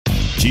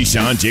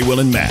Keyshawn, J. Will,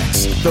 and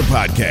Max, the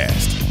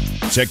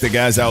podcast. Check the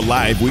guys out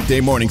live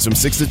weekday mornings from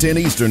 6 to 10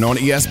 Eastern on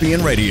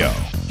ESPN Radio.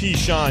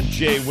 Keyshawn,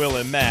 J. Will,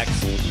 and Max,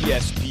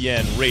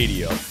 ESPN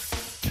Radio,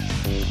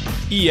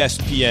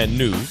 ESPN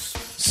News,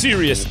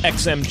 Sirius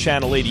XM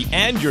Channel 80,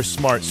 and your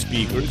smart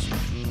speakers.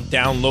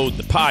 Download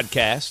the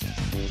podcast.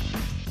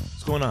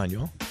 What's going on,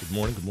 y'all? Good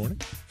morning, good morning.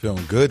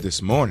 Feeling good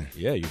this morning.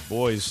 Yeah, your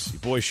boys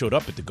showed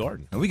up at the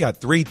Garden. And we got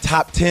 3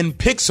 top 10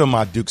 picks on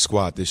my Duke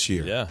squad this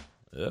year. Yeah.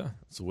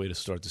 It's a way to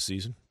start the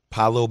season.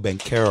 Paolo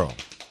Banchero.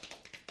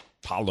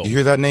 Paolo. You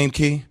hear that name,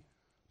 Key?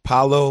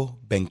 Paolo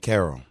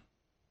Banchero.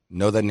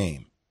 Know that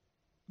name.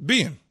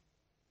 Ben.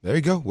 There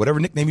you go. Whatever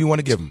nickname you want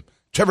to give him.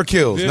 Trevor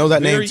Kills. Know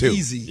that name, too. Very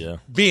easy. Yeah.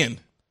 Ben.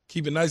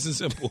 Keep it nice and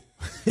simple.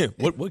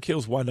 What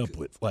Kills wind up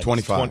with? Like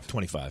 25.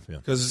 25, yeah.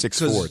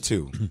 6'4",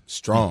 too.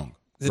 Strong.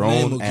 The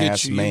name will get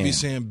Grown-ass you. man. You'll be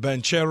saying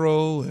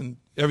Banchero and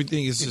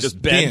everything is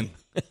just Ben.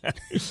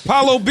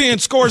 Paolo Ben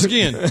scores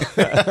again.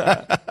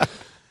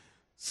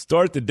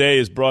 Start the Day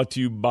is brought to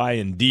you by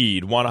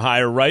Indeed. Want to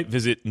hire right?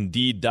 Visit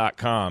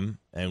Indeed.com,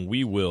 and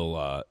we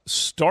will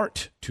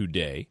start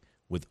today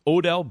with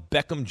Odell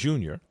Beckham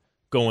Jr.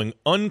 going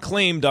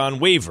unclaimed on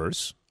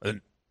waivers.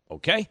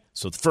 Okay,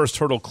 so the first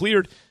hurdle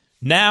cleared.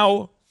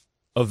 Now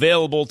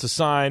available to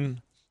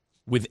sign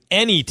with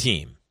any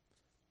team.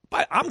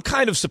 But I'm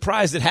kind of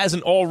surprised it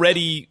hasn't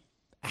already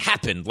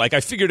happened. Like, I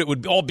figured it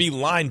would all be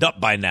lined up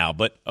by now,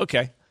 but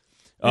okay.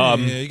 Yeah,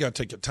 you got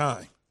to take your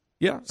time.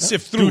 Yeah.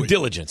 Sift through Due it.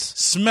 diligence.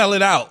 Smell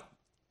it out.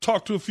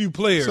 Talk to a few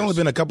players. It's only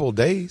been a couple of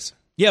days.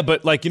 Yeah,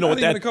 but like, you know Not what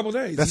even that a couple of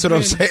days. That's what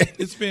I'm saying.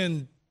 It's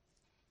been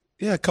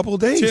Yeah, a couple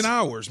of days. 10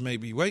 hours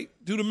maybe. Wait,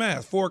 do the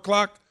math. 4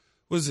 o'clock.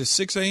 What is it,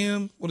 6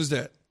 a.m.? What is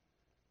that?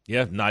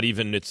 Yeah, not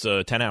even. It's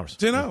 10 hours.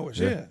 10 hours,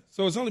 yeah.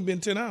 So it's only been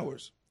 10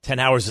 hours. 10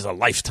 hours is a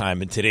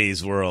lifetime in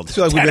today's world. I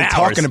feel like we've 10 been hours.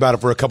 talking about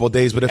it for a couple of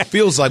days, but it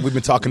feels like we've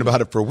been talking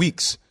about it for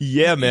weeks.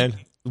 Yeah, man.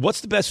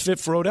 What's the best fit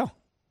for Odell?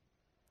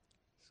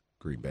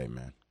 Green Bay,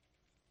 man.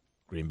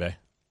 Green Bay.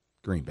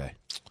 Green Bay.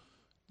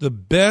 The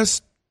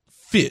best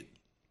fit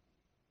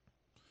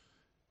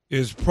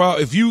is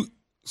if you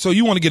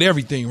want to get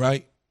everything,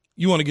 right?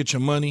 You want to get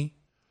your money.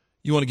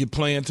 You want to get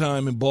playing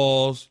time and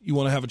balls. You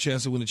want to have a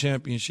chance to win a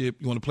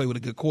championship. You want to play with a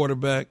good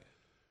quarterback.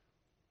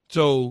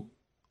 So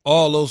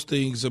all those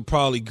things are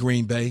probably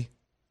Green Bay.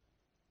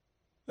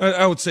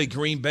 I would say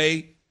Green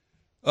Bay.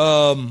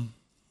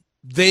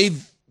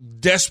 They've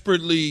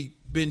desperately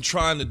been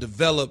trying to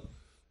develop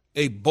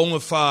a bona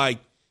fide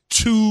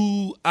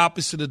 2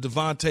 opposite of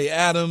Devontae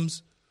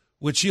Adams,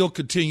 which he'll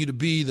continue to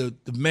be the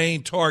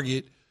main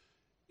target.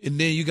 And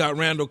then you got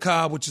Randall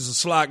Cobb, which is a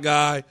slot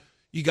guy.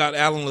 You got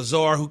Alan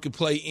Lazar, who can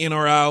play in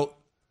or out.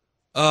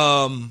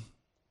 I'd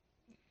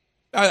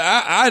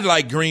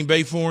like Green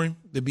Bay for him,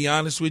 to be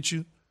honest with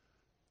you.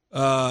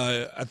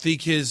 I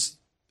think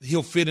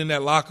he'll fit in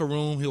that locker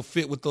room. He'll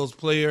fit with those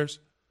players.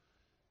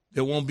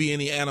 There won't be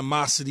any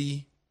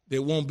animosity.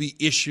 There won't be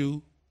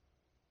issue.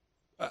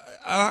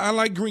 I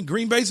like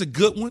Green Bay's a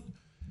good one.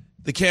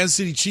 The Kansas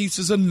City Chiefs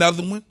is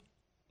another one.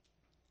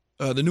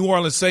 The New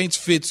Orleans Saints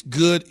fits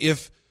good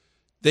if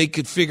they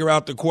could figure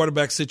out the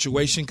quarterback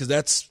situation, because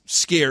that's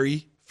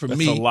scary for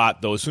me. That's a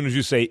lot, though. As soon as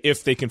you say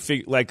if they can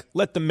figure, like,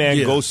 let the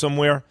man go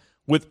somewhere.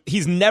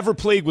 He's never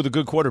played with a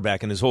good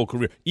quarterback in his whole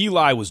career.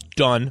 Eli was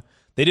done.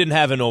 They didn't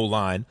have an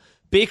O-line.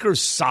 Baker's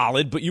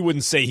solid, but you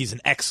wouldn't say he's an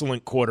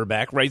excellent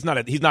quarterback, right? He's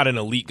not an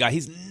elite guy.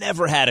 He's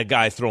never had a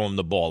guy throw him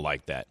the ball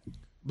like that.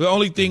 The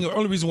only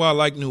reason why I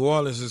like New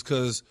Orleans is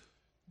because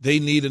they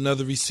need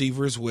another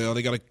receiver as well.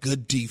 They got a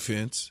good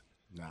defense.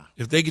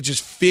 If they could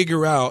just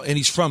figure out, and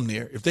he's from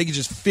there, if they could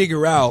just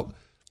figure out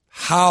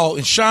how,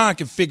 and Sean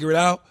can figure it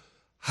out,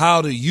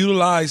 how to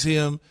utilize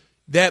him,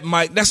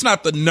 that's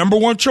not the number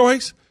one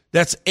choice.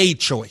 That's a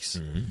choice.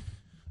 Mm-hmm.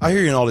 I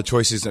hear you in all the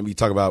choices that we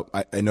talk about.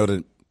 I know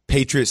the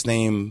Patriots'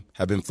 name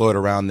have been floated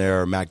around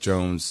there, Mac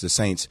Jones, the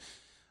Saints.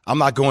 I'm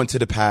not going to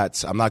the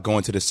Pats. I'm not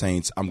going to the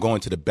Saints. I'm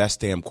going to the best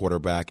damn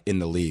quarterback in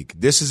the league.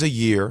 This is a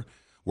year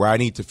where I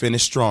need to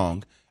finish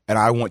strong, and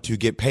I want to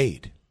get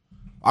paid.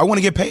 I want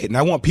to get paid, and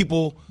I want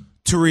people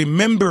to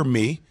remember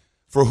me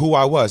for who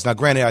I was. Now,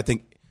 granted, I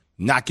think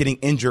not getting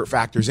injured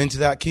factors into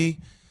that, Key,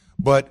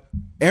 but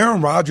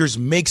Aaron Rodgers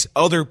makes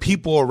other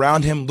people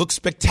around him look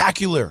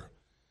spectacular.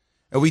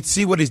 And we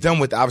see what he's done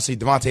with, obviously,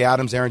 Devontae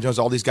Adams, Aaron Jones,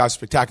 all these guys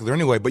spectacular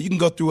anyway, but you can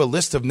go through a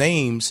list of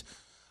names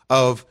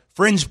of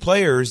fringe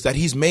players that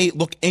he's made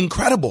look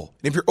incredible.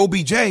 And if you're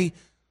OBJ,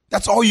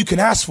 that's all you can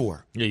ask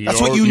for. Yeah,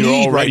 that's what you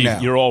need right now.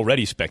 You're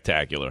already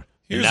spectacular.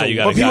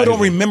 But people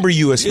don't remember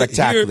you as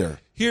spectacular.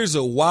 Here's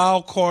a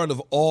wild card of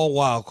all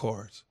wild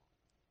cards.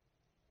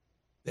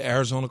 The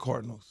Arizona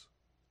Cardinals.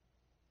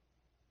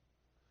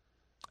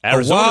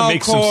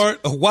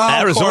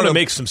 Arizona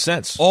makes some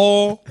sense.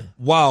 All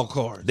wild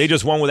cards. They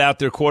just won without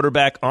their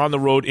quarterback on the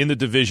road in the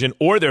division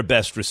or their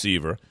best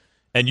receiver,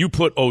 and you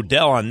put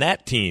Odell on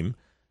that team.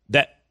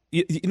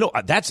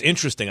 That's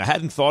interesting. I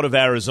hadn't thought of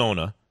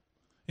Arizona.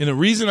 And the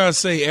reason I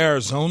say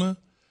Arizona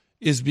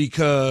is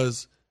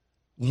because,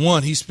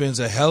 one, he spends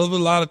a hell of a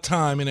lot of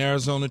time in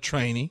Arizona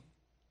training.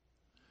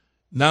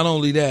 Not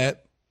only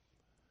that,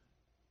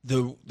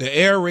 the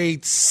air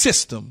raid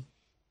system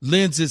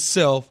lends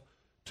itself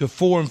to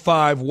 4 and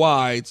 5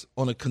 wides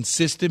on a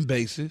consistent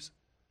basis.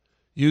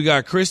 You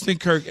got Christian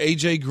Kirk,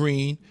 A.J.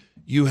 Green.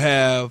 You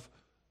have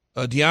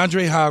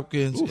DeAndre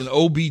Hopkins and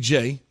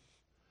OBJ.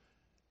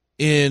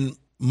 And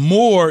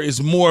Moore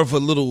is more of a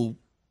little,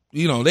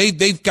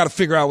 they've got to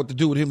figure out what to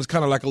do with him. It's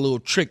kind of like a little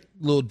trick,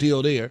 little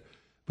deal there.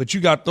 But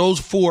you got those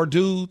 4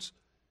 dudes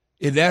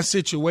in that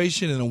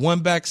situation in a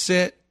one-back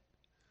set.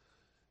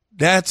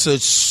 That's a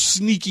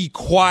sneaky,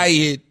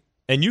 quiet.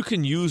 And you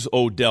can use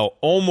Odell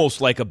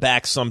almost like a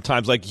back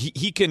sometimes. Like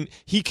he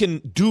can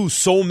do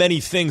so many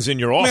things in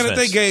your offense. Man, if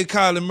they gave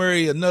Kyler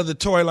Murray another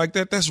toy like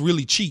that, that's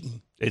really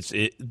cheating.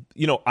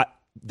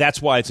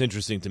 That's why it's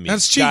interesting to me.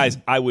 That's cheating. Guys,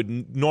 I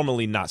would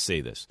normally not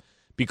say this.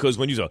 Because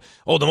when you say,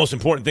 the most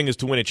important thing is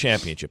to win a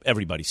championship,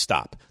 everybody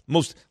stop.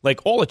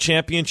 All a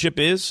championship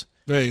is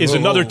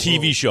another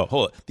TV show.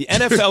 Hold on. The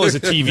NFL is a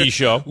TV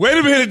show. Wait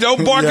a minute.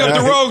 Don't bark up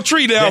the wrong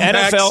tree now,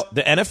 Max.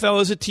 The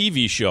NFL is a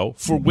TV show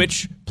for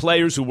which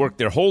players who work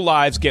their whole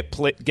lives get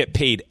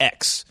paid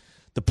X.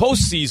 The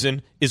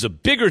postseason is a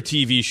bigger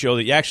TV show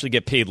that you actually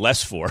get paid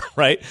less for,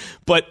 right?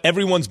 But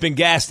everyone's been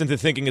gassed into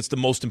thinking it's the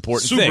most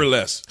important thing. Super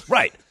less.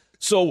 Right.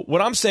 So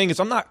what I'm saying is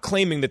I'm not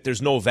claiming that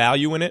there's no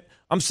value in it.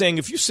 I'm saying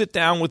if you sit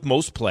down with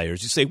most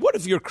players, you say, what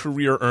if your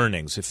career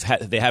earnings, if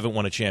they haven't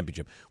won a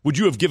championship, would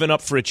you have given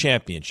up for a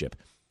championship?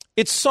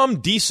 It's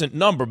some decent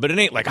number, but it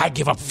ain't like I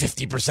give up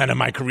 50% of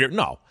my career.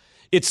 No.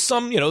 It's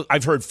some,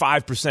 I've heard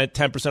 5%,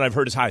 10%. I've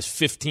heard as high as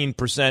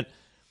 15%.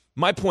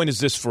 My point is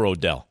this for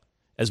Odell.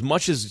 As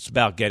much as it's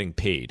about getting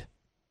paid,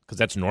 because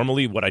that's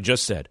normally what I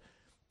just said,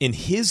 in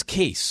his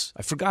case,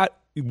 I forgot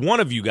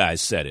one of you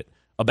guys said it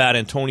about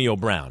Antonio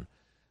Brown.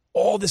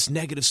 All this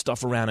negative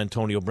stuff around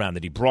Antonio Brown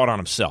that he brought on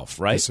himself,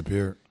 right?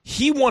 Disappeared.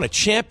 He won a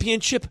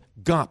championship,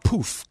 gone,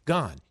 poof,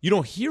 gone. You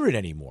don't hear it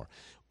anymore.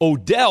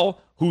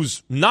 Odell,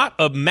 who's not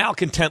a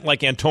malcontent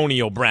like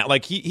Antonio Brown,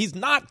 like he's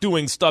not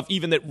doing stuff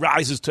even that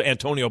rises to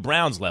Antonio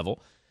Brown's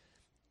level.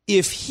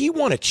 If he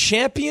won a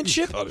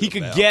championship, he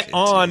could get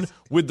on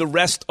with the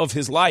rest of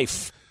his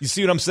life. You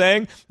see what I'm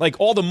saying? Like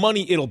all the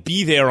money, it'll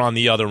be there on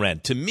the other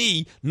end. To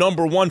me,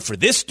 number one for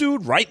this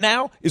dude right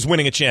now is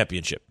winning a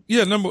championship.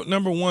 Yeah,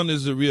 number one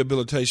is the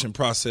rehabilitation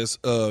process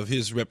of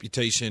his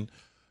reputation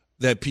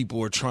that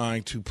people are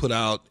trying to put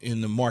out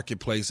in the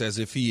marketplace as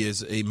if he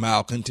is a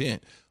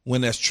malcontent,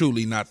 when that's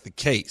truly not the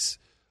case.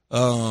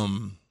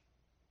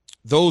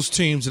 Those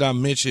teams that I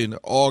mentioned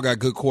all got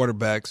good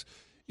quarterbacks,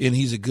 and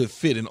he's a good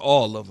fit in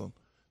all of them.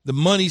 The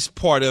money's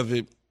part of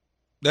it.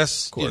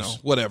 That's,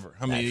 whatever.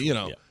 I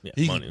mean,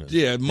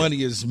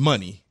 money is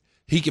money.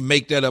 He can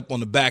make that up on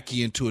the back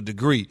end to a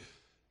degree.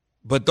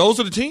 But those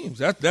are the teams.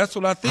 That's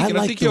what I think. And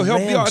I think he'll help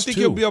you out. I think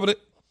he'll be able to.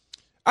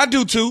 I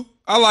do too.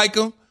 I like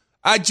him.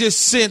 I just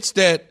sense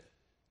that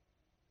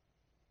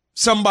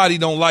somebody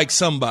don't like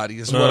somebody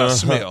is what I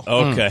smell.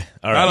 Okay.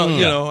 All right. I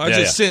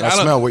don't, sense.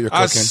 I smell what you're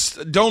cooking.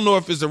 I don't know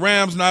if it's the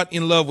Rams not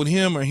in love with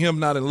him or him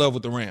not in love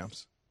with the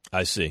Rams.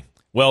 I see.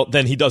 Well,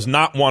 then he does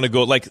not want to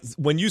go. Like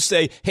when you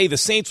say, hey, the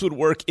Saints would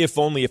work if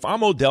only. If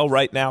I'm Odell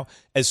right now,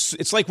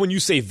 it's like when you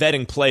say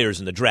vetting players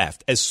in the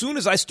draft. As soon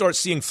as I start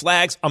seeing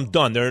flags, I'm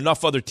done. There are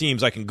enough other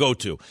teams I can go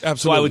to. Absolutely.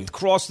 So I would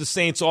cross the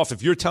Saints off.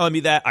 If you're telling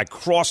me that, I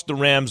crossed the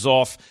Rams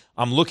off.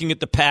 I'm looking at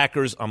the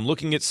Packers. I'm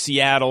looking at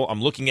Seattle.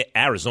 I'm looking at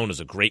Arizona's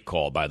a great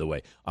call, by the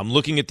way. I'm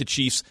looking at the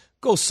Chiefs.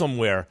 Go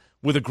somewhere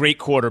with a great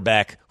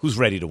quarterback who's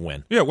ready to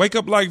win. Yeah, wake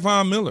up like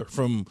Von Miller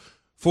from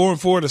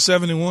 4-4 to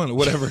 7-1 or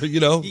whatever, do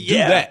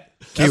that.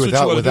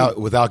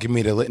 Without giving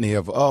me the litany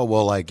of,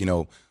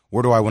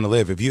 where do I want to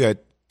live? If you had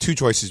two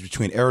choices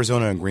between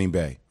Arizona and Green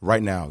Bay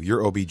right now,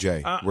 you're OBJ.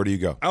 Where do you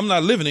go? I'm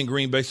not living in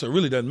Green Bay, so it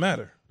really doesn't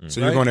matter.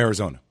 So you're going to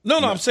Arizona? No,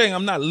 I'm saying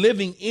I'm not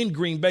living in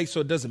Green Bay, so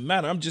it doesn't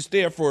matter. I'm just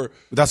there for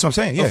that's what I'm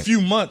saying. Yeah. A few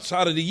months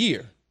out of the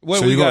year.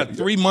 Well, we got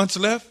 3 months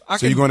left.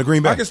 You're going to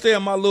Green Bay? I can stay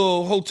at my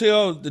little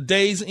hotel the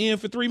days in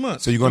for 3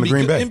 months. So you're going to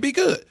Green Bay? And be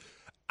good.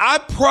 I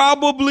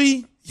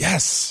probably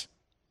Yes.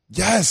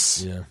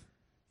 Yeah.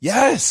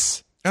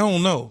 Yes. I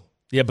don't know.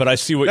 Yeah, but I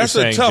see what you're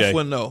saying, That's a tough Jay.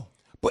 one, though.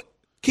 But,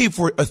 Keith,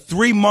 for a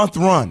 3-month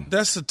run.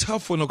 That's a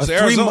tough one, though, because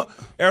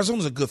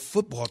Arizona's a good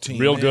football team.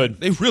 Real man.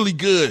 good. They're really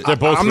good. They're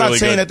both I'm really not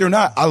saying good. that they're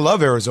not. I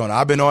love Arizona.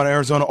 I've been on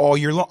Arizona all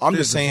year long. I'm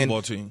just saying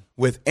football team.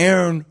 With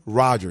Aaron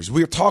Rodgers,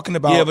 we're talking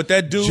about but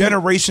that dude,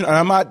 generation.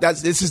 And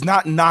this is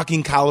not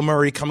knocking Kyler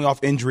Murray coming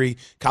off injury.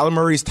 Kyler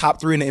Murray's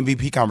top 3 in the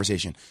MVP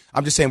conversation.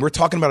 I'm just saying we're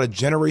talking about a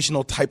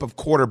generational type of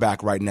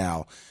quarterback right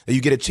now that you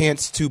get a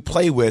chance to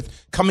play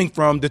with, coming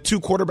from the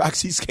 2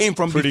 quarterbacks he's came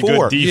from Pretty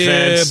before. good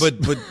defense.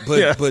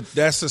 Yeah, but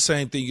that's the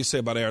same thing you say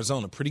about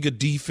Arizona. Pretty good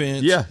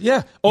defense.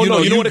 Yeah. Oh,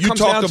 you know what it comes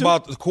down to? You talk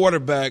about the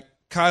quarterback.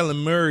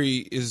 Kyler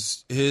Murray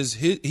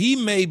he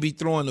may be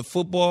throwing the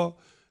football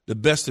the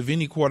best of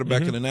any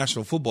quarterback in the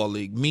National Football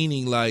League,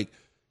 meaning like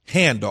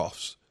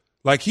handoffs.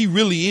 Like he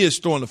really is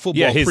throwing the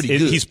football pretty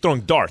good. He's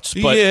throwing darts.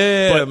 But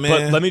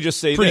let me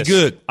just say pretty this.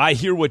 Good. I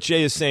hear what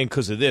Jay is saying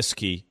because of this,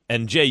 Key.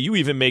 And Jay, you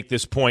even make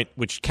this point,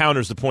 which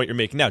counters the point you're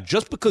making now.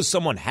 Just because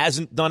someone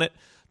hasn't done it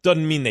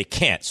doesn't mean they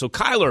can't. So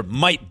Kyler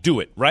might do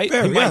it, right?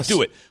 Fair, he might yes.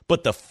 do it.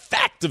 But the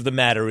fact of the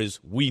matter is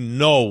we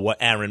know what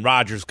Aaron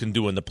Rodgers can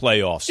do in the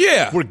playoffs.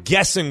 Yeah. We're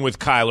guessing with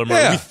Kyler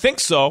Murray. Yeah. We think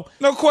so.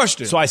 No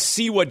question. So I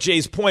see what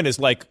Jay's point is,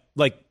 like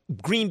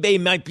Green Bay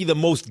might be the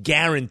most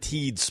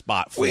guaranteed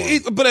spot for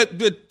him.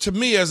 But to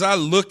me, as I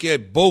look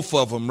at both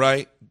of them,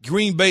 right,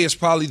 Green Bay is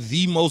probably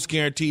the most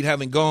guaranteed,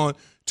 having gone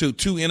to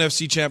 2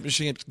 NFC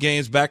championship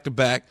games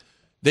back-to-back.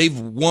 They've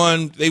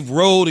won. They've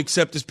rolled,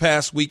 except this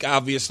past week,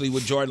 obviously,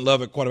 with Jordan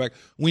Love at quarterback.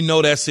 We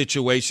know that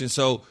situation,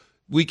 so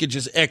we could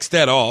just X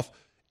that off.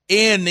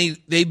 And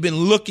they've been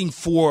looking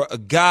for a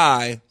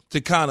guy to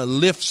kind of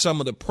lift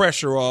some of the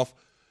pressure off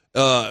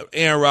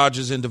Aaron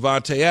Rodgers and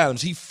Devontae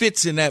Adams. He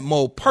fits in that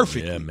mold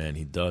perfectly. Yeah, man,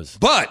 he does.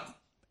 But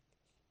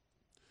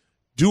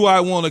do I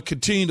want to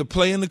continue to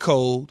play in the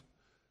cold?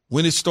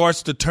 When it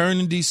starts to turn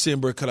in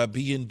December, could I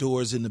be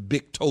indoors in the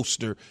big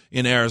toaster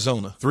in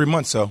Arizona? 3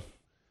 months, so.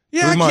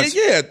 Yeah, 3 months.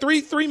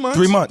 Three months.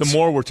 3 months. The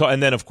more we're talking,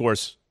 and then, of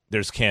course,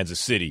 there's Kansas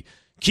City.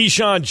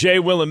 Keyshawn, J.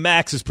 Will, and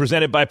Max is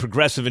presented by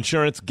Progressive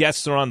Insurance.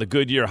 Guests are on the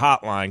Goodyear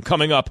Hotline.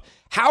 Coming up,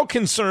 how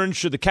concerned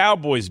should the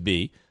Cowboys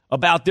be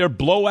about their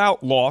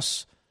blowout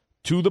loss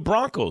to the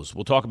Broncos?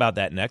 We'll talk about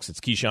that next. It's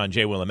Keyshawn,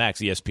 J. Will, and Max,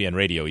 ESPN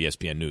Radio,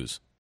 ESPN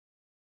News.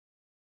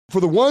 For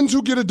the ones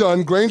who get it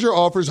done, Grainger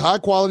offers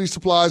high-quality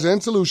supplies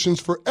and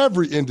solutions for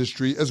every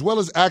industry, as well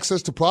as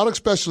access to product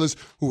specialists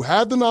who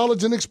have the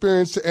knowledge and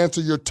experience to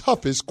answer your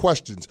toughest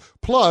questions.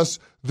 Plus,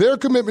 their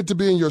commitment to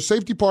being your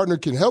safety partner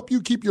can help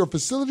you keep your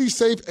facility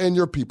safe and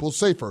your people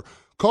safer.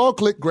 Call,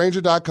 click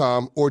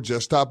Grainger.com, or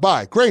just stop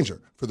by. Grainger,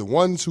 for the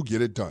ones who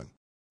get it done.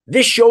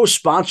 This show is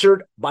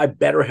sponsored by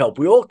BetterHelp.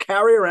 We all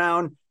carry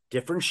around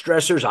different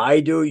stressors.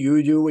 I do,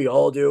 you do, we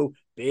all do.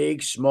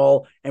 Big,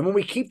 small, and when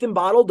we keep them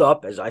bottled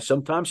up, as I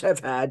sometimes have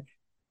had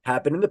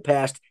happen in the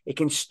past, it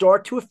can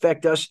start to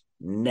affect us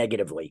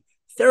negatively.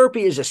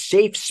 Therapy is a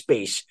safe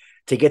space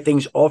to get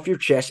things off your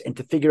chest and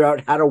to figure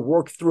out how to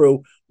work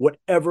through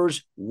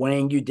whatever's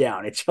weighing you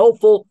down. It's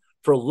helpful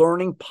for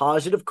learning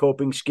positive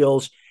coping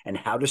skills and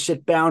how to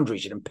set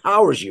boundaries. It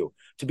empowers you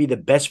to be the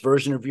best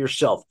version of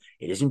yourself.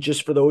 It isn't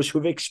just for those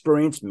who've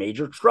experienced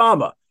major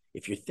trauma.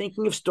 If you're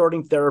thinking of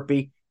starting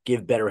therapy,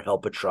 give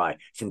BetterHelp a try.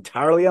 It's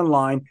entirely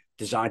online,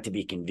 designed to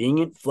be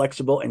convenient,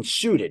 flexible, and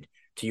suited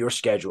to your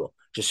schedule.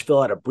 Just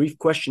fill out a brief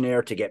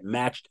questionnaire to get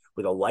matched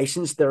with a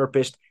licensed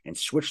therapist and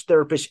switch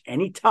therapists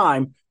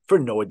anytime for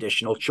no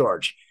additional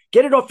charge.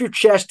 Get it off your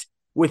chest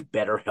with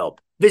BetterHelp.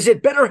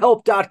 Visit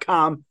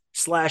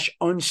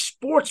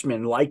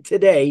BetterHelp.com/unsportsmanlike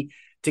today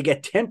to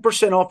get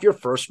 10% off your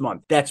first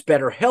month. That's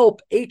BetterHelp,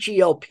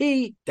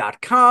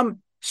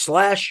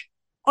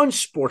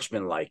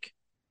 HELP.com/unsportsmanlike.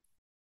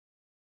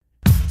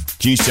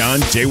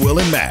 Keyshawn, J. Will,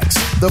 and Max,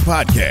 the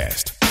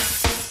podcast.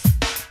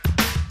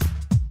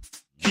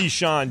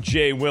 Keyshawn,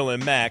 J. Will,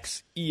 and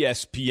Max,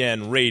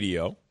 ESPN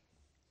Radio,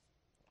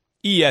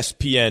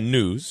 ESPN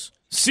News,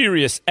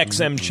 Sirius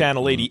XM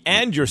Channel 80,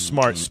 and your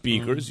smart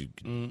speakers. You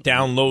can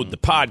download the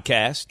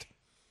podcast.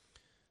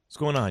 What's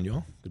going on,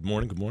 y'all? Good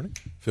morning, good morning.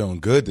 Feeling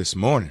good this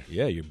morning.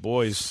 Yeah, your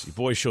boys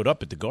showed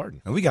up at the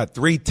Garden. And we got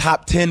 3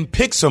 top 10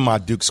 picks on my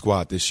Duke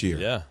squad this year.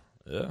 Yeah.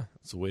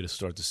 It's a way to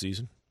start the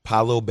season.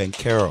 Paolo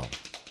Banchero.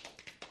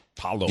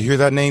 Paulo. You hear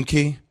that name,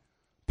 Key?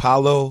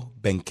 Paolo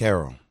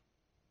Banchero.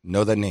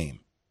 Know that name.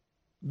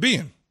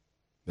 Ben.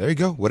 There you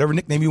go. Whatever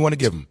nickname you want to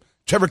give him.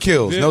 Trevor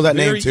Kills. Know that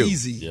name, too. Very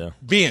easy. Yeah.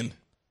 Ben.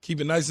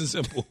 Keep it nice and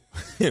simple.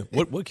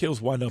 What Kills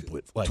wind up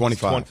with? Like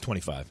 25.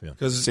 25, yeah.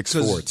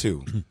 6'4",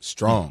 too.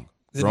 Strong.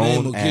 The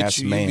name will Grown-ass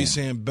get you. man. You'll be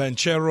saying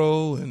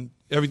Banchero and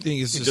everything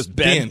is just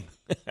Ben.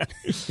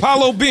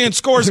 Paulo Ben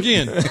scores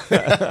again.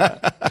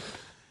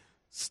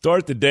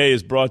 Start the Day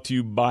is brought to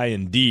you by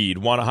Indeed.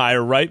 Want to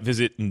hire right?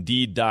 Visit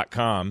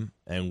Indeed.com,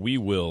 and we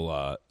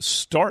will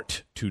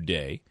start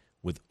today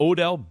with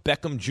Odell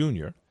Beckham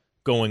Jr.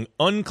 going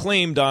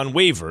unclaimed on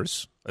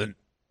waivers.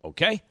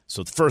 Okay,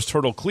 so the first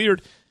hurdle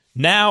cleared.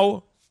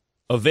 Now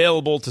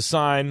available to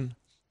sign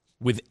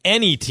with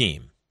any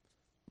team.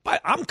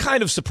 But I'm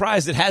kind of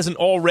surprised it hasn't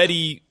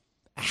already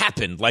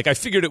happened. Like, I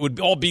figured it would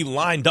all be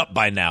lined up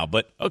by now,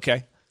 but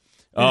okay.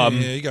 Yeah,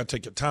 you got to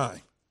take your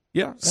time.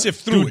 Yeah.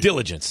 Sift through Due it.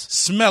 diligence.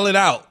 Smell it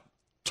out.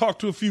 Talk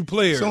to a few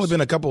players. It's only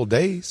been a couple of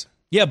days.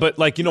 Yeah, but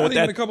like, you know Not what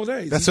even that a couple of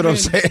days. That's what I'm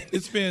saying.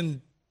 It's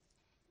been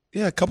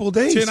Yeah, a couple of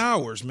days. 10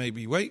 hours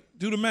maybe. Wait,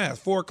 do the math.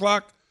 4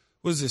 o'clock.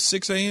 What is it,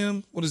 6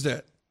 a.m.? What is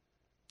that?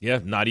 Yeah,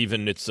 not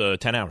even. It's 10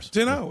 hours.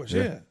 10 hours,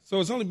 yeah. So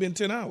it's only been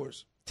 10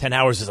 hours. 10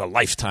 hours is a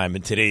lifetime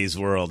in today's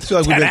world. I feel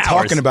like we've 10 been hours.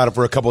 talking about it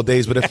for a couple of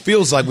days, but it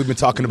feels like we've been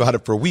talking about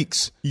it for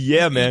weeks.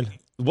 Yeah, man.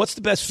 What's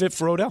the best fit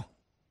for Odell?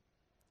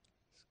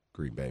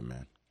 Green Bay,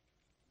 man.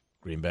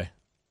 Green Bay.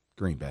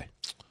 Green Bay.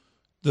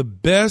 The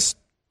best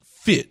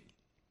fit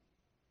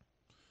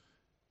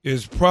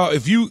is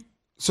if you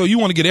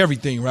want to get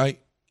everything, right?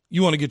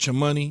 You want to get your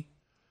money.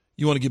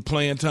 You want to get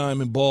playing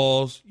time and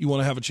balls. You want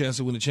to have a chance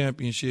to win a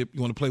championship.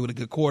 You want to play with a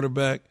good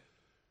quarterback.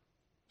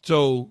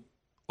 So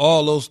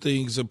all those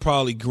things are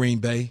probably Green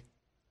Bay.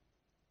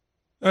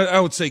 I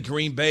would say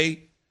Green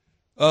Bay.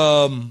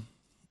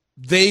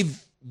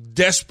 They've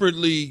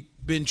desperately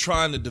been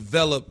trying to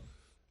develop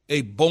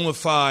a bona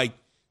fide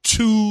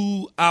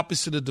two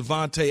opposite of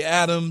Devontae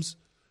Adams,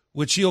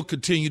 which he'll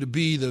continue to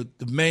be the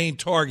main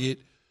target.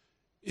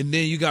 And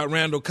then you got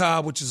Randall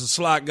Cobb, which is a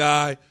slot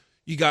guy.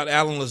 You got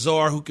Alan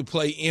Lazar, who can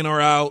play in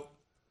or out.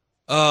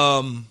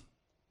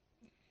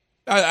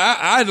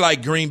 I'd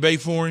like Green Bay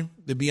for him,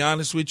 to be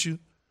honest with you.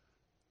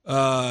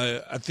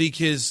 I think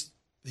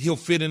he'll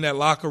fit in that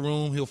locker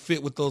room. He'll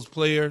fit with those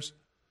players.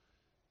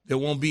 There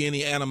won't be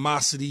any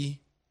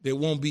animosity. There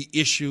won't be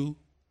issue.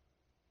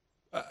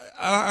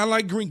 I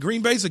like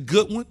Green Bay's a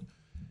good one.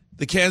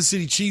 The Kansas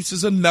City Chiefs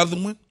is another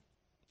one.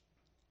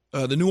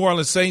 The New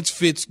Orleans Saints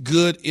fits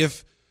good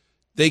if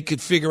they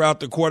could figure out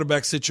the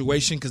quarterback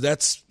situation, because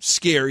that's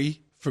scary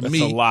for me.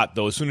 That's a lot,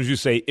 though. As soon as you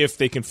say if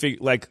they can figure,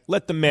 like,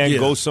 let the man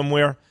go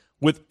somewhere.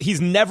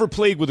 He's never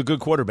played with a good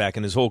quarterback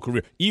in his whole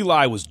career.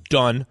 Eli was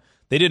done.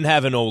 They didn't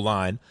have an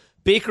O-line.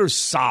 Baker's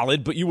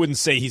solid, but you wouldn't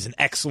say he's an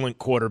excellent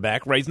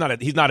quarterback, right? He's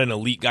not an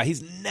elite guy.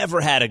 He's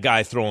never had a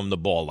guy throw him the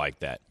ball like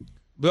that.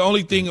 The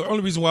only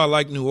reason why I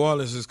like New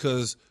Orleans is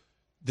because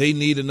they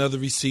need another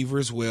receiver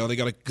as well. They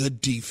got a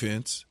good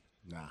defense.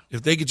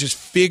 If they could just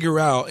figure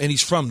out, and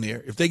he's from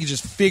there, if they could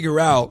just figure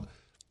out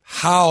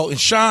how, and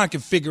Sean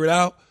can figure it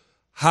out,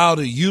 how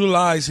to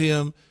utilize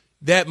him,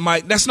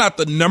 that's not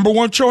the number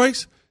one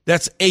choice.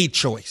 That's a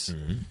choice.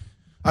 Mm-hmm.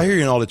 I hear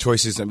you in all the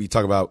choices that we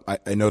talk about.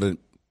 I know the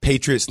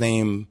Patriots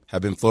name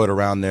have been floated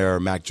around there,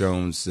 Mac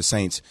Jones, the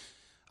Saints.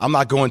 I'm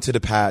not going to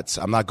the Pats.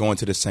 I'm not going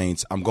to the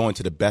Saints. I'm going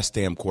to the best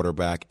damn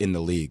quarterback in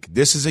the league.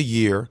 This is a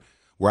year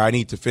where I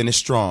need to finish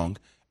strong,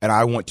 and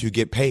I want to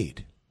get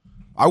paid.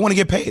 I want to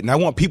get paid, and I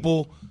want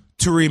people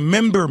to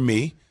remember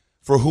me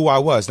for who I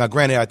was. Now,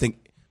 granted, I think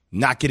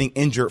not getting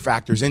injured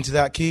factors into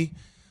that key,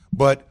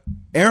 but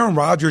Aaron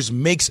Rodgers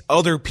makes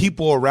other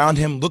people around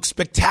him look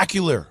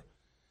spectacular.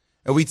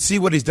 And we see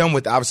what he's done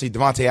with, obviously,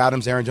 Devontae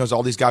Adams, Aaron Jones,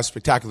 all these guys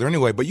spectacular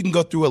anyway. But you can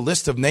go through a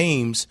list of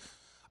names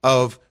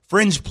of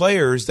fringe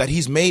players that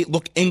he's made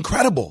look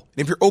incredible.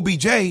 And if you're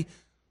OBJ,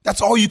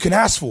 that's all you can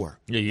ask for.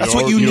 Yeah, that's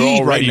what you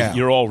need right now.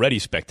 You're already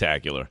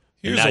spectacular.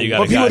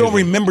 But people don't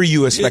remember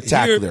you as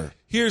spectacular.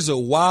 Here's a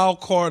wild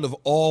card of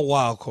all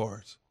wild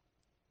cards.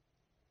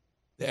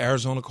 The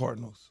Arizona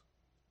Cardinals.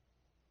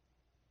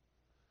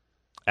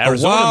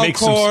 Arizona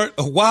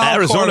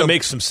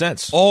makes some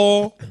sense.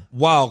 All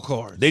wild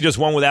cards. They just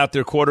won without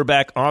their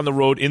quarterback on the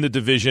road in the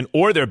division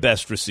or their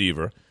best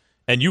receiver,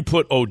 and you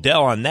put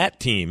Odell on that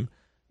team.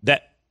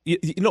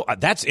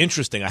 That's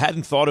interesting. I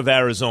hadn't thought of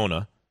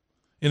Arizona.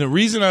 And the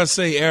reason I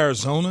say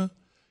Arizona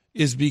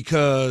is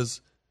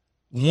because,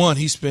 one,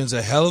 he spends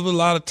a hell of a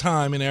lot of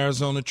time in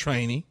Arizona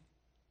training.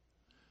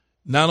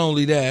 Not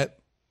only that,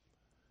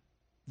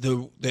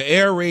 the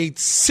air raid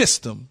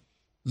system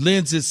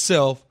lends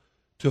itself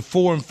to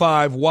 4 and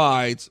 5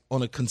 wides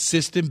on a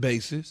consistent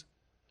basis.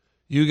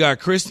 You got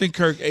Christian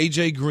Kirk,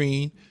 A.J.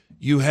 Green.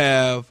 You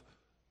have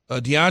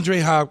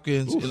DeAndre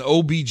Hopkins and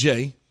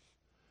OBJ.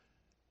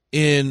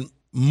 And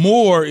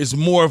Moore is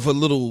more of a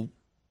little,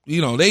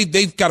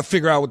 they've got to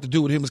figure out what to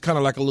do with him. It's kind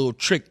of like a little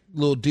trick,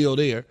 little deal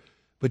there.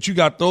 But you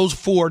got those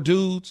 4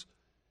 dudes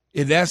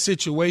in that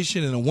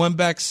situation in a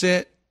one-back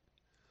set.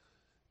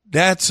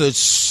 That's a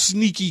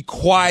sneaky,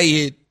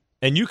 quiet.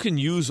 And you can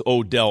use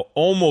Odell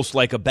almost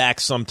like a back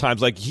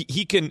sometimes. Like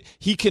he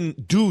can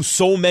do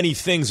so many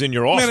things in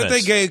your offense. Man, if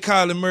they gave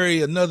Kyler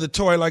Murray another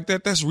toy like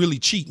that, that's really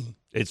cheating.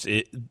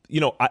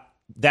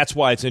 That's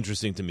why it's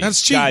interesting to me.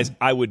 That's cheating. Guys,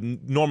 I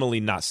would normally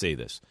not say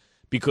this.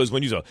 Because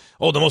when you say,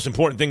 the most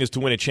important thing is to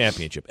win a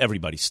championship,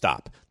 everybody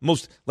stop.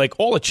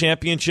 All a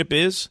championship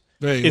is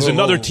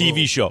another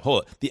TV show.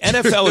 Hold on. The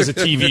NFL is a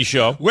TV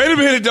show. Wait a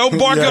minute, don't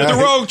bark up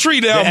the wrong tree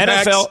down,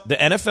 the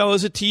NFL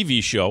is a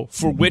TV show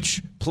for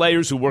which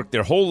players who work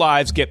their whole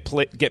lives get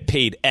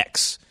paid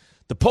X.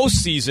 The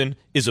postseason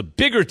is a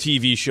bigger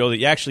TV show that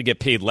you actually get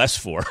paid less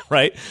for,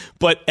 right?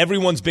 But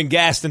everyone's been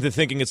gassed into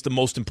thinking it's the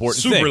most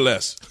important thing. Super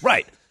less.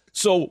 Right.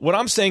 So what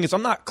I'm saying is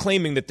I'm not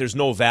claiming that there's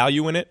no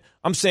value in it.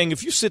 I'm saying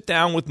if you sit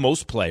down with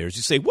most players,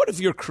 you say, what if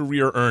your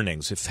career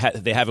earnings, if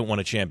they haven't won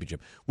a championship,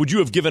 would you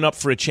have given up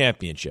for a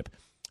championship?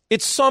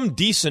 It's some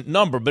decent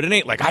number, but it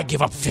ain't like I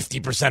give up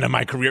 50% of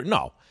my career.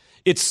 No.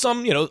 It's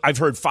some, I've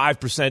heard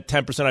 5%,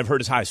 10%. I've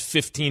heard as high as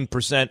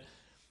 15%.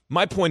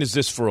 My point is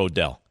this for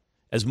Odell.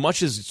 As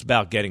much as it's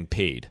about getting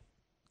paid,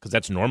 because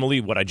that's normally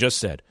what I just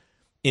said,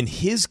 in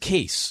his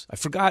case, I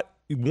forgot,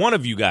 one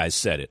of you guys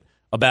said it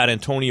about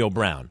Antonio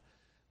Brown.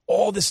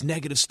 All this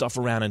negative stuff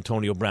around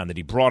Antonio Brown that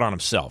he brought on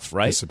himself,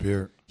 right?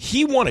 Disappeared.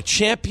 He won a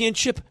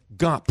championship,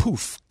 gone,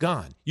 poof,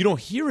 gone. You don't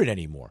hear it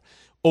anymore.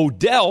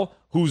 Odell,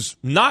 who's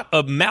not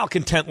a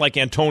malcontent like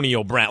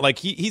Antonio Brown, like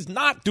he's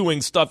not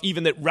doing stuff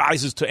even that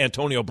rises to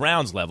Antonio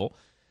Brown's level.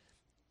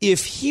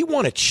 If he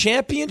won a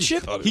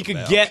championship, he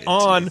could get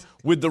on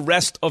with the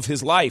rest of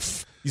his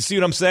life. You see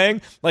what I'm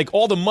saying? Like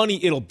all the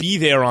money, it'll be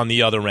there on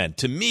the other end.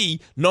 To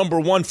me,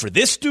 number one for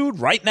this dude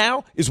right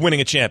now is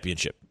winning a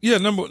championship. Yeah,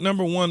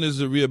 number one is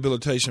the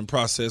rehabilitation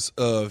process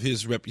of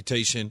his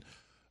reputation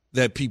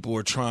that people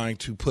are trying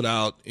to put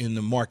out in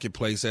the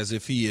marketplace as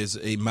if he is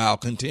a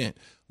malcontent,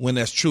 when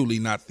that's truly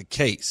not the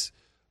case.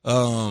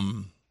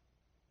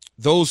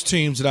 Those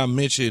teams that I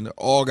mentioned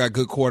all got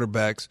good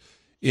quarterbacks,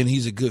 and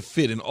he's a good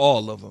fit in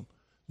all of them.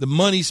 The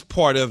money's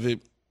part of it.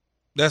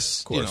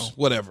 That's,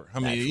 whatever. I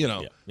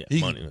mean,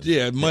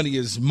 money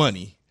is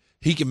money.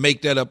 He can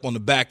make that up on the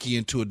back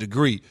end to a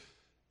degree.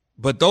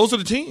 But those are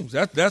the teams.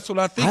 That's what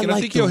I think. I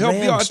think he'll help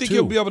you out. I think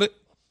he'll be able to.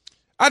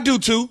 I do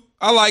too.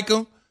 I like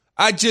him.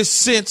 I just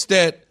sense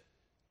that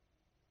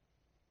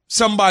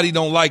somebody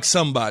don't like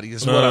somebody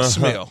is what I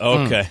smell.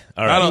 Okay.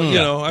 All right. I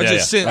don't, I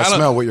just sense. I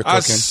smell what you're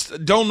cooking. I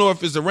don't know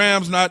if it's the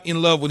Rams not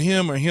in love with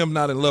him or him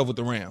not in love with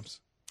the Rams.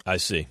 I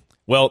see.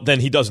 Well, then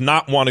he does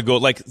not want to go.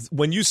 Like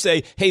when you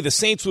say, hey, the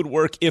Saints would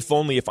work if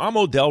only. If I'm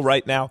Odell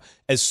right now,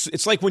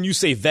 it's like when you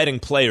say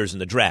vetting players in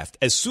the draft.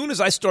 As soon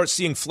as I start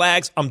seeing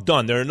flags, I'm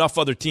done. There are enough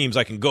other teams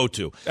I can go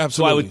to. Absolutely.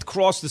 So I would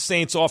cross the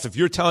Saints off. If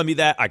you're telling me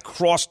that, I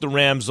cross the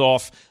Rams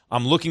off.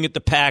 I'm looking at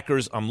the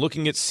Packers. I'm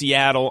looking at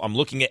Seattle. I'm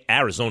looking at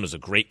Arizona's a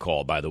great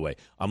call, by the way.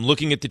 I'm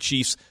looking at the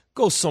Chiefs.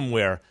 Go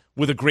somewhere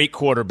with a great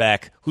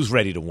quarterback who's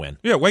ready to win.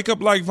 Yeah, wake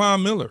up like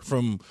Von Miller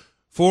from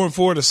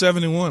 4-4 to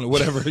 7-1 or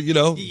whatever. Do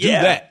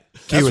that.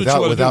 Key,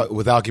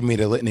 without giving me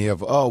the litany of,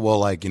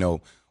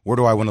 where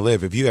do I want to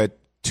live? If you had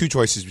two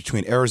choices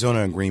between Arizona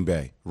and Green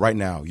Bay right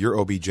now, you're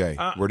OBJ.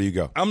 Where do you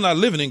go? I'm not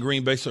living in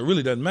Green Bay, so it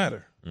really doesn't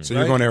matter. So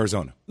you're going to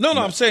Arizona? No,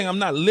 I'm saying I'm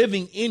not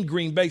living in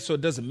Green Bay, so it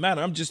doesn't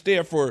matter. I'm just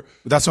there for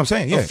that's what I'm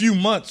saying. A few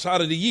months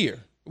out of the year.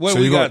 Well,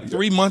 we got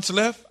 3 months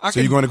left.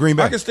 You're going to Green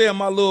Bay? I can stay at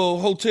my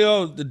little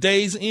hotel the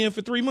Days Inn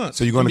for 3 months.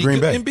 So you're going to Green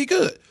Bay? And be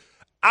good.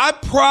 I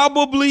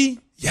probably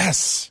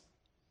Yes.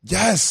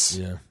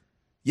 Yeah.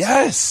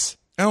 Yes.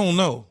 I don't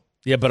know.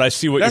 Yeah, but I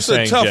see what you're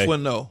saying, That's a tough Jay.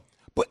 one, though.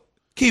 But,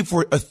 Keith,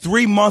 for a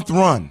 3-month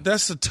run.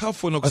 That's a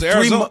tough one, though, because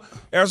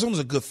Arizona's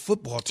a good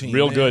football team.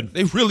 Real man. good.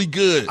 They're really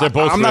good. They're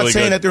both I'm really not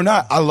saying good. that they're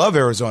not. I love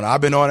Arizona.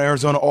 I've been on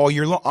Arizona all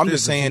year long. I'm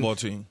just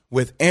saying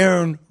with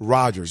Aaron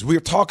Rodgers, we're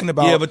talking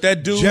about but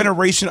that dude,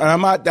 generation. And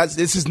I'm not.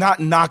 This is not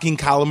knocking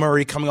Kyler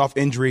Murray coming off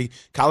injury.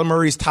 Kyler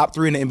Murray is top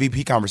 3 in the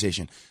MVP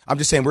conversation. I'm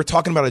just saying we're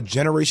talking about a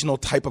generational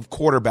type of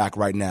quarterback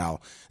right now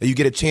that you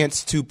get a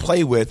chance to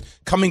play with,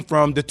 coming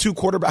from the 2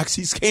 quarterbacks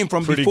he's came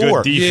from Pretty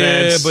before. Good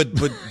defense.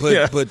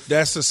 Yeah, but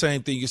that's the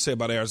same thing you say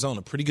about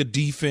Arizona. Pretty good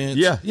defense.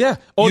 Yeah.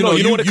 Oh,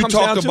 you know what it comes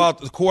down to? You talked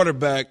about the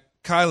quarterback.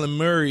 Kyler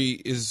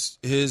Murray is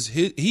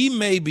he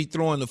may be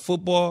throwing the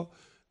football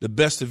the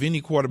best of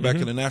any quarterback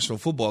in the National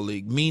Football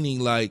League,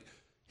 meaning like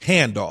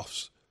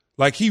handoffs.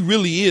 Like he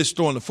really is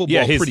throwing the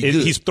football pretty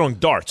good. He's throwing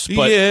darts.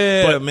 But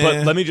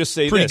let me just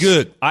say pretty this.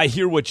 Good. I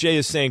hear what Jay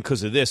is saying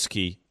because of this,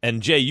 Key.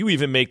 And Jay, you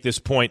even make this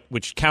point,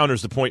 which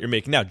counters the point you're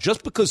making now.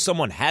 Just because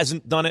someone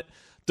hasn't done it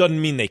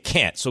doesn't mean they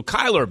can't. So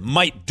Kyler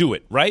might do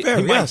it, right?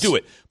 He might do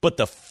it. But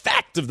the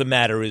fact of the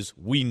matter is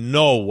we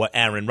know what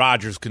Aaron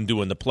Rodgers can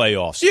do in the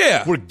playoffs.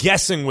 Yeah. We're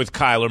guessing with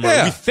Kyler Murray.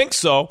 Yeah. We think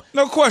so.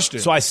 No question.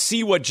 So I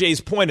see what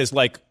Jay's point is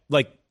like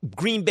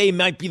Green Bay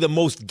might be the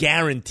most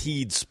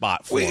guaranteed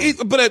spot for him.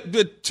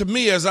 But to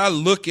me, as I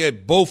look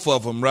at both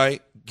of them,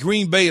 right,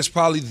 Green Bay is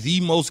probably the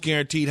most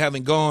guaranteed,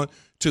 having gone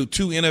to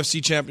 2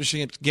 NFC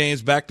championship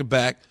games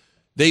back-to-back.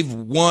 They've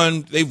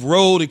won. They've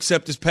rolled,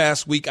 except this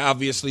past week,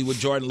 obviously, with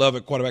Jordan Love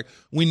at quarterback.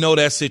 We know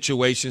that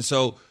situation,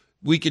 so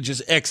we could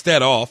just X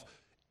that off.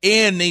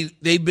 And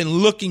they've been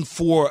looking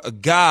for a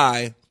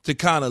guy to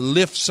kind of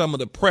lift some of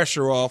the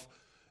pressure off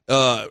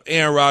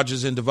Aaron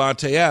Rodgers and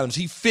Devontae Adams.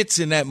 He fits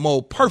in that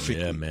mold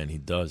perfectly. Yeah, man, he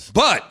does.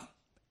 But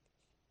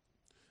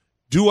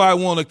do I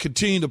want to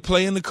continue to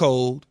play in the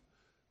cold?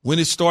 When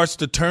it starts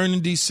to turn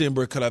in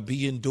December, could I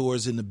be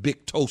indoors in the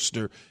big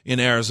toaster in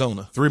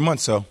Arizona? 3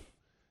 months, so.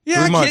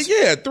 Yeah, 3 months.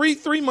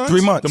 Three months.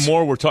 3 months. The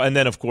more we're talking, and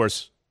then, of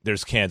course,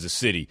 there's Kansas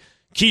City.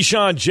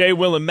 Keyshawn, J.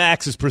 Will, and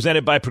Max is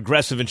presented by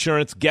Progressive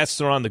Insurance. Guests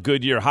are on the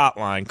Goodyear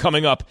Hotline.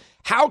 Coming up,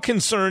 how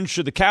concerned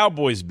should the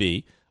Cowboys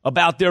be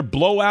about their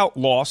blowout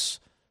loss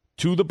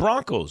to the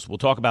Broncos? We'll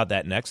talk about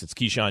that next. It's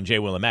Keyshawn, J.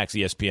 Will, and Max,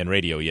 ESPN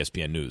Radio,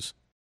 ESPN News.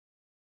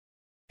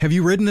 Have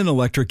you ridden an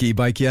electric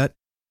e-bike yet?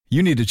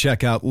 You need to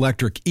check out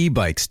Electric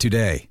E-Bikes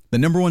today, the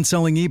 #1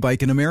 selling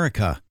e-bike in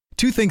America.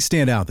 2 things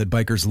stand out that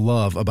bikers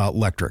love about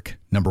Electric.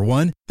 Number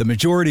 1, the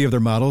majority of their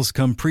models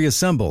come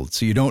pre-assembled,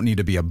 so you don't need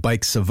to be a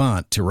bike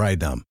savant to ride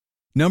them.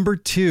 Number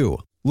 2,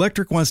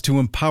 Electric wants to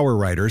empower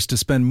riders to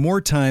spend more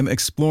time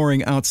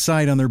exploring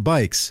outside on their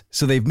bikes,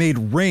 so they've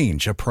made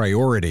range a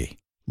priority.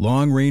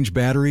 Long-range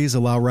batteries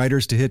allow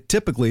riders to hit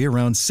typically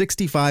around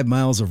 65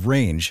 miles of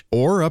range,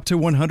 or up to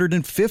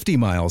 150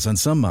 miles on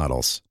some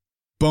models.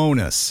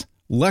 Bonus,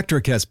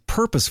 Electric has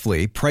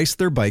purposefully priced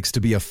their bikes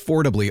to be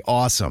affordably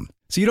awesome,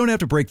 so you don't have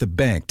to break the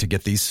bank to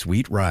get these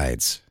sweet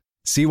rides.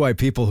 See why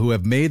people who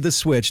have made the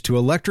switch to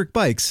electric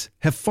bikes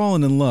have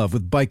fallen in love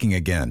with biking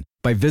again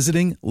by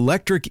visiting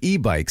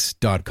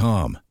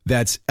electricebikes.com.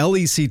 That's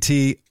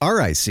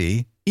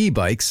LECTRIC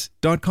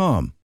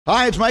ebikes.com.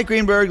 Hi, it's Mike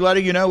Greenberg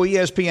letting you know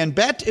ESPN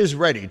Bet is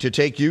ready to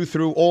take you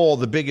through all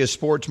the biggest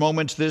sports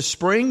moments this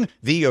spring.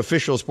 The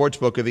official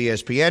sportsbook of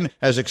ESPN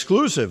has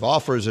exclusive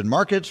offers and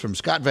markets from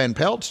Scott Van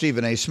Pelt,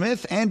 Stephen A.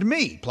 Smith, and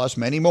me, plus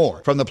many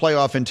more. From the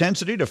playoff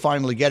intensity to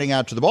finally getting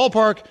out to the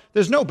ballpark,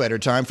 there's no better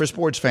time for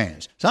sports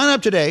fans. Sign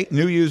up today.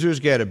 New users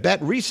get a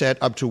bet reset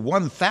up to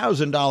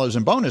 $1,000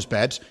 in bonus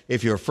bets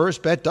if your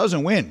first bet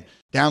doesn't win.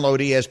 Download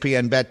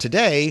ESPN Bet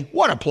today.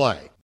 What a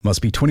play. Must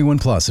be 21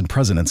 plus and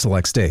present in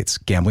select states.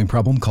 Gambling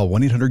problem? Call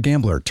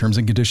 1-800-GAMBLER. Terms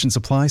and conditions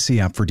apply. See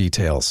app for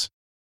details.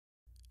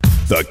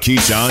 The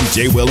Keyshawn,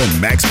 J. Will,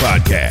 and Max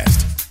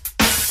podcast.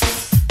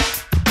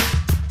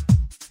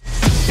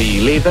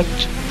 Believe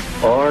it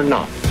or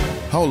not.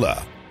 Hold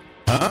up.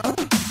 Huh?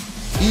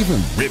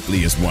 Even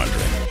Ripley is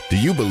wondering, do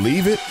you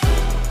believe it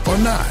or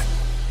not?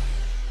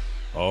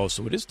 Oh,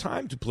 so it is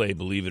time to play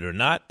Believe It or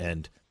Not,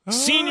 and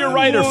senior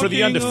writer for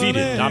The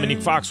Undefeated,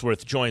 Domonique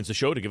Foxworth, joins the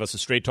show to give us a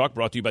straight talk,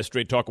 brought to you by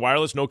Straight Talk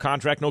Wireless. No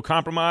contract, no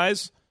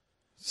compromise.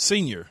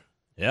 Senior.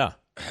 Yeah.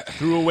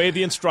 Threw away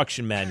the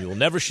instruction manual.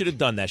 Never should have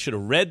done that. Should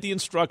have read the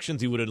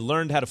instructions. He would have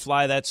learned how to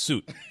fly that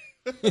suit.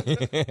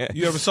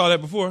 You ever saw that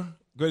before?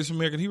 Greatest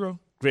American Hero?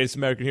 Greatest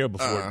American Hero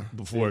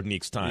before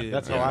Neek's time.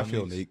 That's how I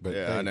feel, Neek. But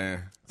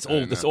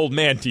It's old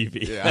man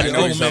TV. Yeah, That's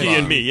old man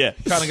and me, yeah.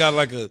 Kind of got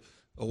like a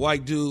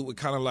white dude with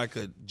kind of like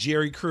a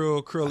Jerry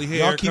curly hair.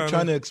 Y'all keep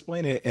trying to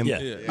explain it. And Yeah.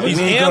 He's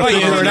figure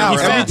it out.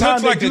 Every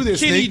time like they do a this,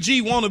 Kenny Nick.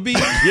 G wannabe.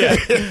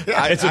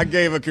 Yeah. I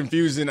gave a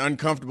confusing,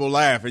 uncomfortable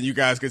laugh, and you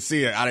guys could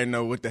see it. I didn't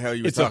know what the hell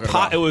you were talking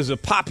about. It was a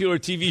popular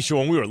TV show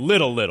when we were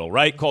little,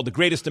 right? Called The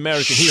Greatest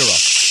American Hero.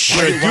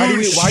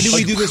 Why do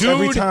we do this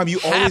every dude time? You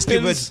always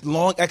give happens- a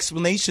long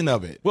explanation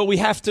of it. Well, we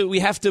have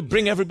to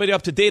bring everybody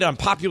up to date on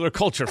popular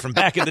culture from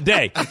back in the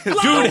day.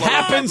 Dude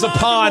happens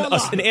upon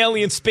an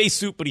alien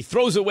spacesuit, but he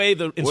throws away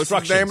the What's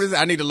instructions. his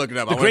name? I need to look it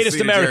up. The Greatest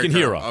American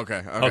Hero.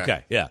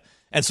 Okay. Yeah.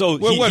 And so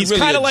Well, it wasn't he's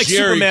really kind a of like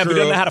Jerry Superman, but he curl.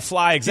 doesn't know how to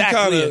fly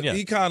exactly.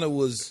 He kind of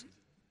was,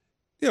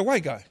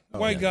 white guy.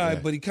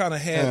 But he kind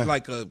of had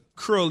like a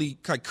curly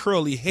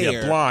hair.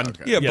 Yeah, blonde.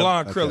 Yeah,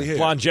 blonde curly hair.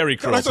 Blonde Jerry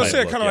curl. Like I type said,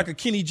 look, kind of like a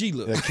Kenny G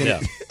look. Yeah.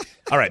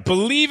 All right,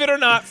 believe it or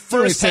not,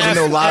 You ain't first saving half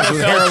no lives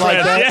with NFL hair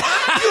like trend.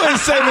 that. You ain't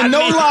saving no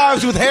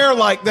lives with hair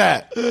like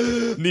that.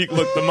 Neek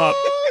looked them up.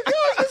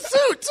 The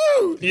suit,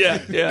 too. Yeah.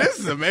 This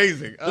is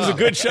amazing. It was a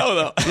good show,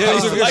 though. Yeah, it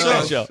was a good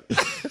like show.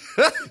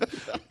 that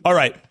show. All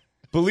right.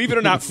 Believe it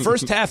or not,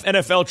 first half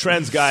NFL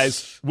trends,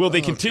 guys. Will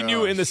they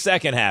continue in the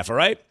second half, all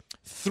right?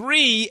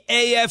 3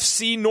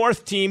 AFC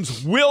North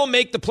teams will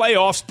make the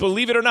playoffs.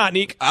 Believe it or not,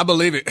 Neek. I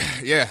believe it.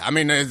 Yeah, I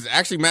mean, it's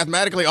actually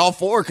mathematically all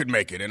 4 could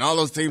make it, and all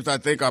those teams I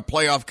think are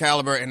playoff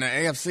caliber in the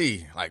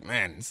AFC. Like,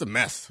 man, it's a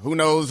mess. Who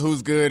knows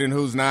who's good and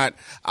who's not?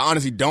 I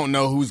honestly don't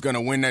know who's going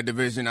to win that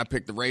division. I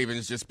picked the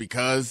Ravens just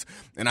because,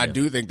 and I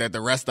do think that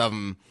the rest of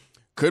them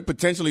could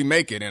potentially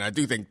make it, and I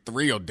do think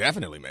 3 will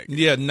definitely make it.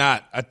 Yeah,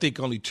 I think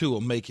only 2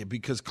 will make it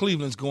because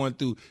Cleveland's going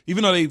through,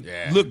 even though they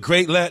look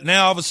great,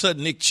 now all of a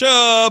sudden Nick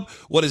Chubb,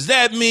 what does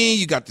that mean?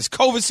 You got this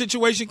COVID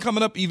situation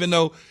coming up, even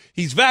though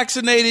he's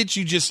vaccinated,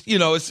 you just,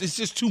 it's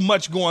just too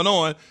much going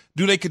on.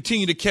 Do they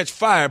continue to catch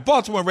fire?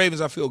 Baltimore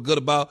Ravens I feel good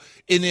about,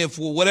 and then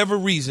for whatever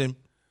reason,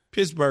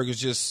 Pittsburgh is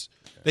just,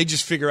 they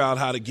just figure out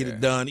how to get it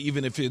done,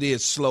 even if it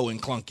is slow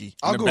and clunky.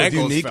 I'll go with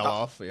you, Nick. Fell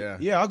off.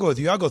 Yeah, I'll go with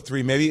you. I'll go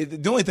 3 maybe.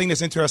 The only thing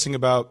that's interesting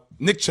about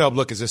Nick Chubb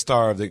look is the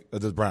star of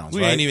the Browns,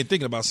 We right? ain't even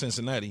thinking about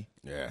Cincinnati.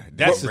 Yeah,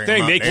 That's the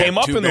thing. They came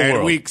up two in the bad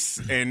world. weeks,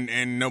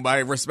 and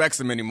nobody respects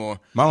them anymore.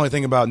 My only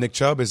thing about Nick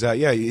Chubb is that,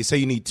 you say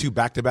you need 2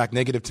 back-to-back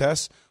negative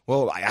tests.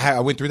 Well,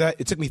 I went through that.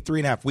 It took me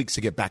 3.5 weeks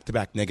to get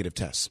back-to-back negative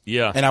tests.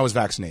 Yeah. And I was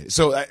vaccinated.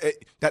 So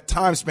that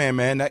time span,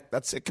 man,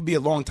 it could be a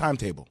long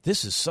timetable.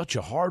 This is such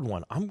a hard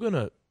one. I'm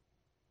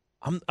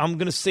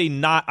gonna say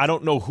not. I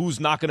don't know who's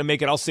not gonna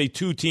make it. I'll say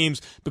 2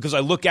 teams because I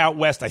look out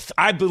west.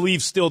 I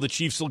believe still the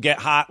Chiefs will get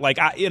hot.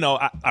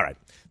 All right.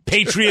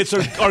 Patriots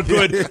are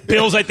good.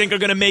 Bills I think are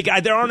gonna make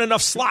it. There aren't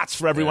enough slots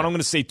for everyone. I'm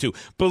gonna say 2.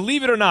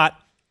 Believe it or not,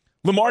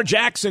 Lamar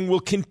Jackson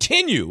will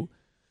continue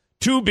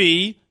to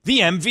be the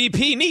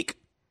MVP. Neek.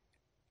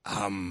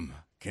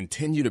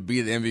 Continue to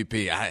be the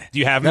MVP. Do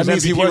you have him as That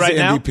means he MVP was right the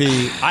now?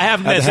 MVP I have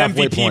him at as the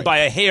halfway MVP point. by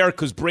a hair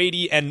because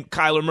Brady and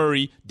Kyler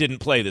Murray didn't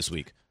play this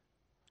week.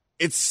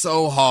 It's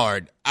so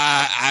hard.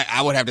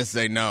 I would have to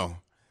say no.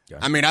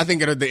 I mean, I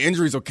think the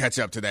injuries will catch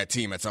up to that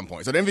team at some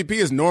point. So the MVP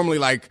is normally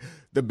like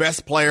the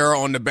best player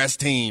on the best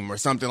team or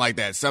something like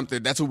that.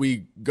 That's what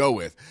we go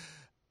with.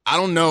 I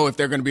don't know if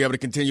they're going to be able to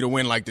continue to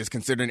win like this,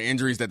 considering the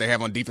injuries that they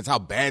have on defense, how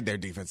bad their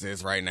defense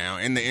is right now,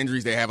 and the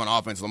injuries they have on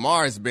offense.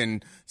 Lamar has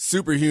been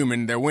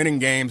superhuman. They're winning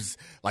games.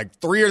 Like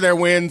 3 of their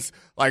wins,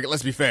 like,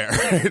 let's be fair,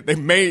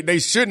 they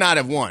should not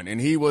have won, and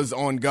he was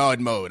on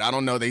God mode. I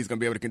don't know that he's going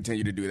to be able to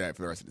continue to do that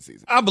for the rest of the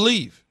season. I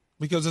believe,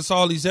 because that's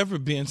all he's ever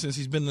been since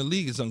he's been in the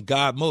league is on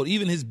God mode.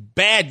 Even his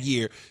bad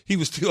year, he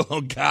was still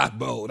on God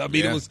mode. I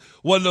mean, It was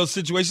one of those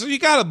situations. So you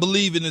got to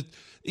believe in it.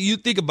 You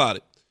think about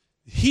it.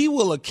 He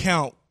will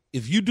account,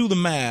 if you do the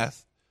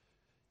math,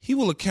 he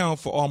will account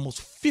for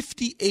almost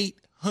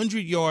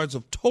 5,800 yards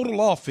of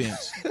total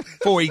offense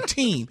for a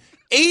team.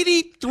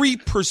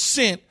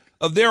 83%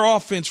 of their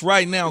offense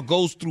right now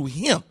goes through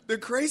him. The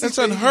crazy That's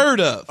thing unheard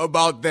of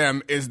about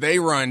them is they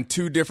run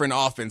two different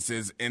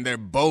offenses, and they're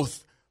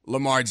both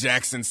Lamar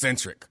Jackson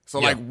centric. So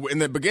like in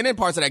the beginning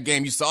parts of that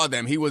game, you saw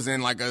them. He was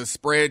in like a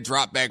spread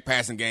drop back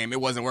passing game. It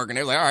wasn't working.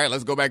 They were like, all right,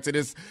 let's go back to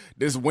this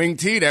wing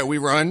tee that we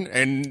run.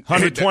 And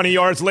 120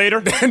 yards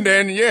later. And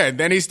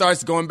then he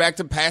starts going back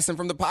to passing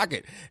from the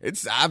pocket.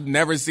 I've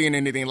never seen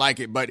anything like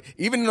it. But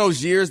even in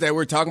those years that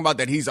we're talking about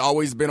that he's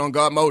always been on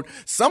guard mode,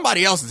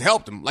 somebody else has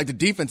helped him. Like the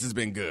defense has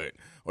been good.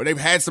 Or they've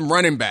had some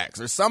running backs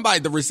or somebody.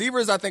 The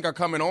receivers I think are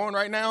coming on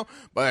right now,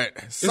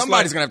 but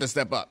somebody's going to have to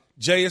step up.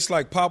 Jay, it's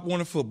like Pop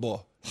Warner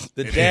football.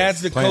 The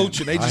dad's the coach,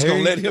 and they just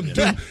gonna let him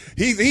do.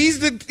 He's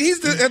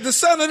the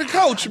son of the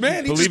coach,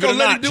 man. He's just gonna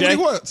let him do what he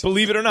wants.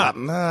 Believe it or not,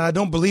 I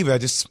don't believe it. I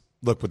just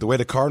look with the way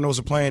the Cardinals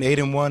are playing,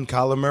 8-1.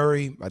 Kyler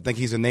Murray, I think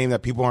he's a name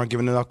that people aren't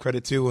giving enough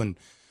credit to, and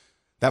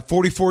that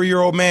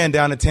 44-year-old man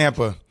down in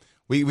Tampa.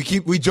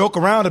 We joke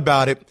around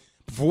about it.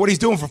 For what he's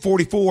doing for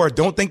 44,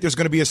 don't think there's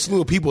going to be a slew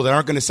of people that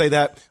aren't going to say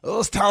that. Oh,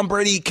 it's Tom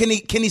Brady. Can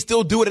he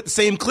still do it at the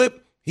same clip?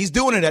 He's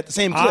doing it at the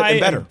same clip and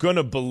better. I'm going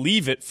to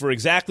believe it for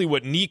exactly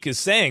what Neek is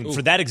saying,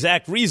 for that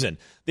exact reason.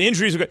 The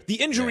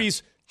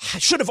injuries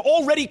should have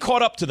already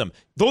caught up to them.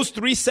 Those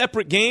 3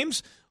 separate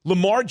games,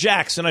 Lamar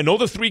Jackson, I know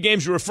the 3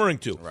 games you're referring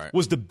to,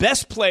 was the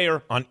best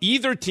player on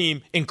either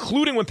team,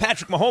 including when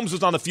Patrick Mahomes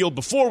was on the field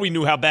before we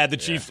knew how bad the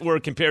Chiefs were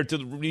compared to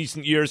the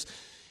recent years.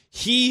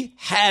 He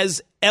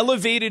has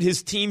elevated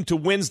his team to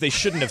wins they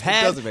shouldn't have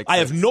had. I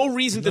have no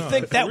reason to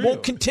think that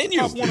won't continue.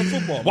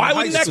 Why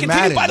wouldn't that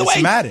continue? By the way,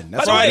 he's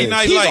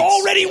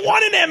already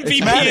won an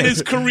MVP in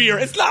his career.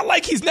 It's not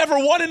like he's never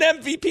won an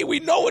MVP. We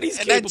know what he's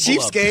capable of. That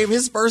Chiefs game,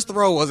 his first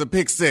throw was a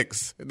pick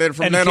 6. Then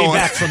from and then he came on,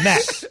 back from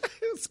that.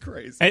 It's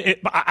crazy.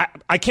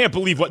 I can't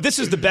believe this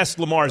is the best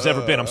Lamar's ever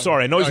been. I'm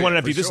sorry. I know he's won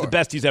an MVP. This is the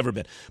best he's ever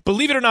been.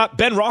 Believe it or not,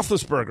 Ben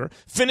Roethlisberger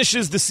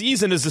finishes the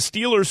season as the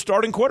Steelers'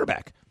 starting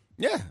quarterback.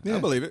 Yeah, I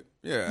believe it.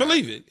 Yeah,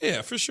 believe it.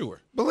 Yeah, for sure.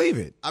 Believe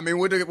it. I mean,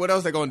 what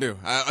else they gonna do?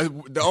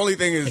 The only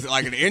thing is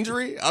like an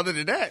injury. Other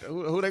than that,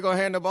 who they gonna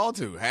hand the ball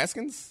to?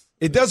 Haskins?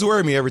 It does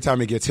worry me every time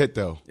he gets hit,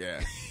 though.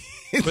 Yeah.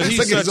 But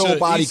he's his whole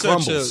body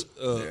crumbles.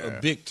 A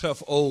big,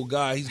 tough old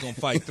guy. He's going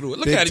to fight through it.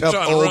 Look big, at him tough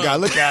trying to old run. guy.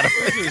 Look at him.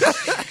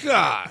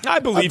 God. I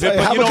believe it.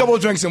 Have a couple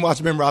of drinks and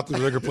watch Ben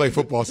Roethlisberger play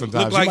football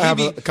sometimes. Look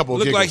like a couple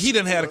of giggles. like he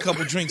done had a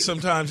couple of drinks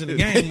sometimes in the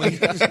game.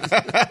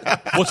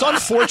 What's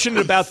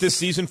unfortunate about this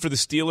season for the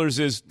Steelers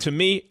is, to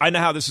me, I know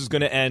how this is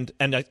going to end.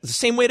 And the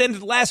same way it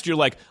ended last year.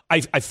 Like,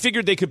 I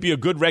figured they could be a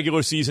good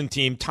regular season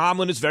team.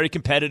 Tomlin is very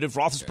competitive.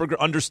 Roethlisberger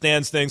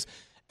understands things.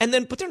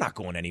 But they're not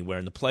going anywhere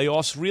in the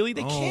playoffs, really.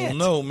 They can't. Oh,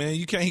 no, man.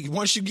 You can't.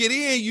 Once you get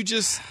in, you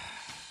just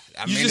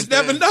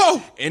never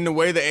know. In the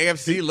way the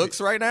AFC looks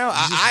right now,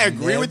 I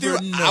agree with you.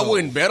 Know. I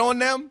wouldn't bet on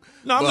them.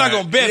 No, I'm not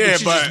going to bet, but you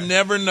just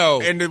never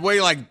know. And the way,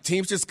 like,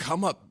 teams just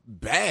come up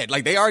bad.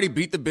 Like, they already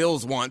beat the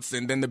Bills once,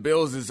 and then the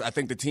Bills is, I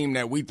think, the team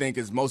that we think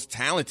is most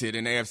talented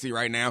in the AFC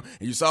right now.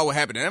 And you saw what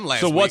happened to them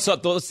last week. So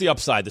what's the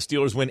upside? The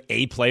Steelers win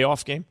a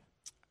playoff game?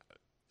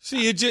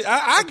 See,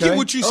 I get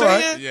what you're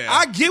saying. Right. Yeah.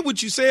 I get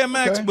what you're saying,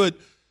 Max, but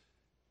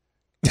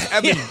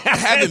having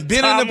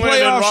been in the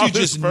playoffs, you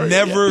just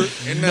never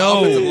and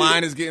know. The offensive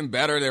line is getting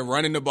better. They're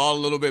running the ball a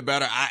little bit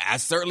better. I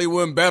certainly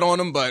wouldn't bet on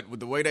them, but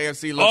with the way the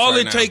AFC looks all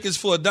right it now, takes is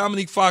for a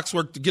Domonique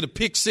Foxworth to get a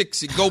pick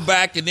 6 and go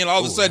back, and then all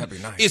of a sudden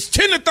it's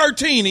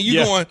 10-13, and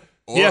you're going.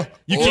 You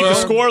keep the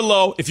score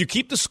low. If you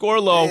keep the score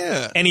low,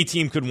 any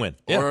team could win.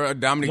 Or a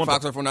Domonique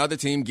Foxworth on the other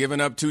team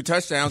giving up 2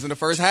 touchdowns in the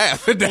first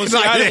half. I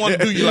didn't want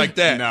to do you like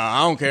that. No,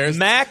 I don't care.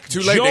 Mac too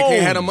late. Jones. They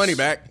can't have the money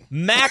back.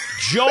 Mac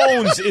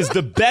Jones is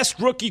the best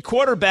rookie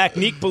quarterback,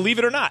 Neek, believe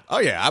it or not. Oh,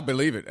 yeah, I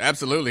believe it.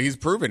 Absolutely. He's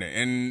proven it.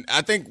 And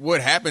I think what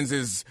happens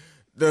is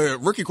the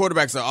rookie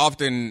quarterbacks are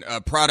often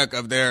a product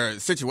of their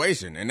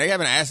situation, and they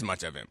haven't asked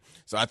much of him.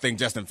 So I think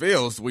Justin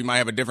Fields, we might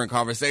have a different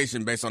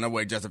conversation based on the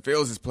way Justin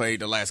Fields has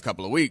played the last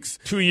couple of weeks.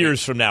 2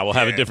 years from now, we'll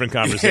have a different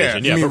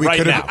conversation. Yeah, but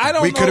right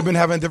now. We could have been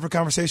having a different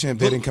conversation if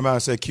they didn't come out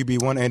and say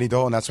QB1 Andy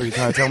Dalton. That's what you're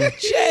trying to tell me?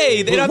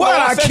 Jay, they don't have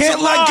no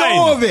offensive line. I can't let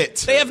go of it.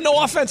 They have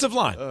no offensive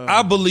line.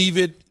 I believe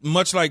it.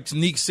 Much like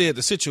Neek said,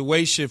 the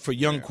situation for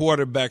young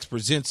quarterbacks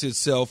presents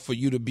itself for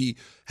you to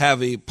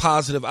have a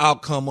positive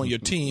outcome on your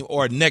team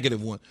or a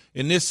negative one.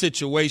 In this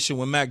situation,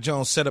 when Mac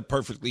Jones set up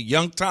perfectly,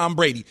 young Tom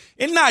Brady,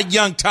 and not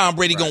young Tom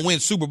Brady going to win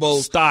Super Bowl.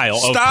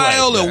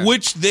 Style in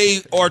which they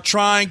are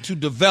trying to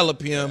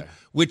develop him,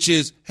 which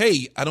is,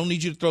 hey, I don't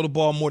need you to throw the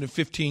ball more than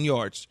 15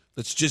 yards.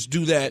 Let's just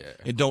do that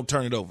and don't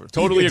turn it over.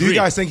 Totally agree. Do you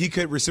guys think he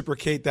could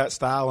reciprocate that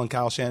style in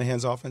Kyle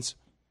Shanahan's offense?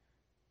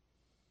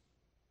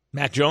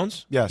 Mac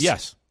Jones?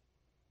 Yes.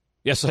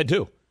 Yes, I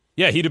do.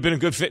 Yeah, he'd have been a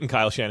good fit in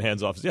Kyle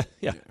Shanahan's office.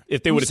 Yeah.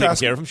 If they would have taken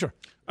care of him, sure.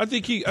 I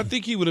think he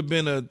would have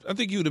been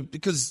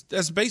because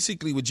that's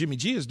basically what Jimmy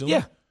G is doing.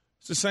 Yeah.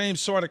 It's the same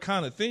sort of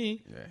kind of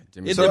thing. Yeah,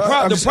 I'm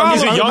just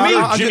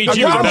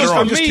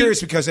curious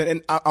because,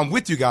 and I'm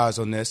with you guys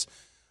on this,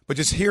 But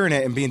just hearing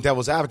it and being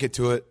devil's advocate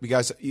to it,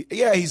 because,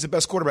 yeah, he's the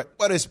best quarterback,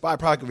 but it's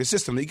byproduct of his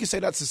system. You can say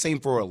that's the same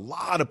for a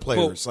lot of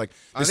players. Well, like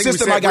the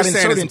system I got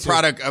inserted into. It's a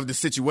product of the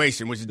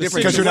situation, which is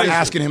different. Because you're not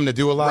asking him to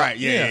do a lot. Right,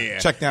 yeah.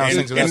 Check down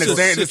things. And the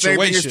same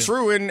thing is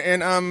true in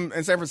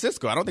San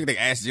Francisco. I don't think they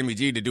asked Jimmy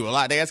G to do a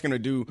lot. They asked him to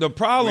do. The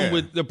problem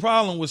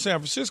with San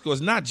Francisco is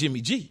not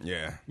Jimmy G.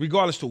 Yeah.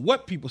 Regardless to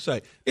what people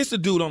say. It's the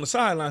dude on the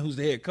sideline who's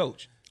the head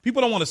coach.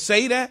 People don't want to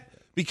say that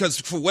because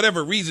for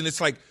whatever reason,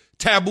 it's like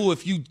taboo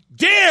if you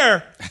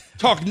dare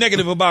talk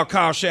negative about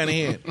Kyle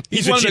Shanahan.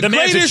 He's one of the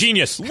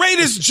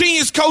greatest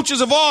genius coaches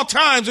of all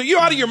times. Are you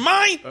out of your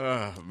mind?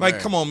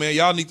 Come on, man.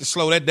 Y'all need to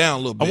slow that down a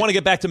little bit. I want to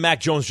get back to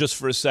Mac Jones just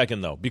for a second,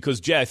 though, because,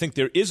 Jay, I think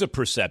there is a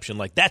perception.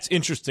 Like, that's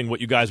interesting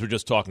what you guys were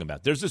just talking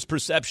about. There's this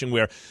perception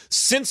where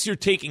since you're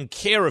taking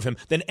care of him,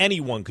 then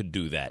anyone could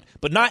do that.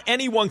 But not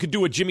anyone could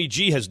do what Jimmy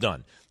G has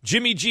done.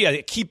 Jimmy G,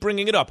 I keep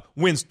bringing it up,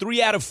 wins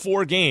 3 out of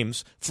 4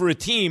 games for a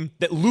team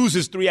that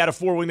loses 3 out of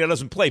 4 when he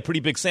doesn't play.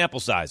 Pretty big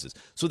sample sizes.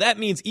 So that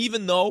means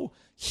even though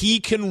he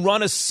can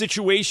run a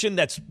situation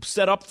that's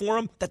set up for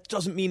him, that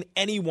doesn't mean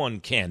anyone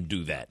can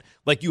do that.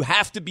 Like, you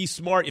have to be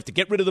smart. You have to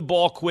get rid of the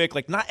ball quick.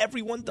 Like, not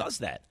everyone does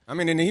that. I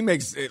mean, and he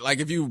makes it, like,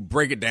 if you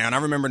break it down, I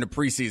remember in the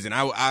preseason,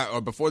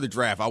 or before the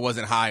draft, I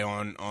wasn't high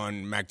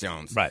on Mac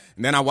Jones. Right.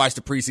 And then I watched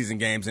the preseason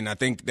games, and I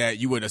think that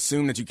you would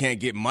assume that you can't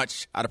get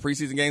much out of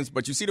preseason games,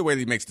 but you see the way that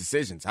he makes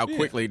decisions, how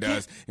quickly he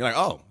does. You're like,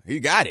 oh, he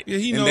got it. Yeah,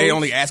 he and knows. they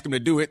only ask him to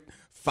do it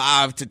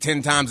 5 to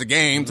 10 times a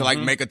game to, like,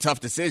 make a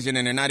tough decision,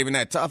 and they're not even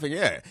that tough.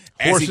 And,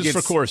 horses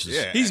for courses.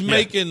 Yeah. He's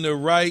making the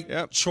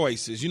right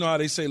choices. You know how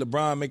they say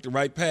LeBron make the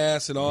right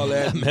pass and all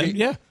that?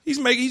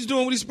 He's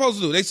doing what he's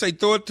supposed to do. They say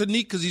throw it to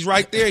Neek because he's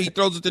right there. He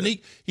throws it to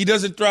Neek. He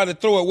doesn't try to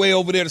throw it way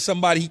over there to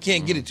somebody he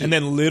can't get it to. And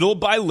then little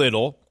by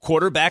little,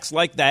 quarterbacks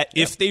like that,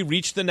 if they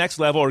reach the next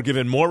level, are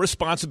given more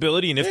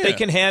responsibility, and if they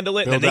can handle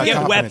it, then they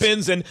get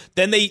weapons, and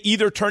then they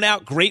either turn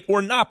out great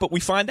or not, but we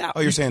find out.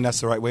 Oh, you're saying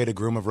that's the right way to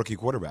groom a rookie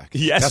quarterback?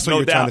 Yes, that's what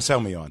you're trying to sell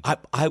me on.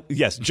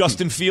 Yes,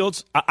 Justin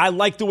Fields. I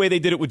like the way they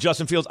did it with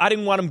Justin Fields. I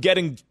didn't want him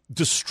getting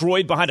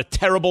destroyed behind a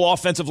terrible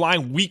offensive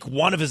line week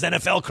 1 of his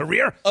NFL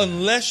career.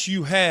 Unless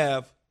you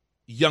have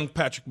young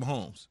Patrick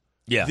Mahomes.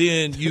 Yeah.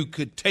 Then you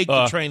could take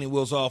the training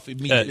wheels off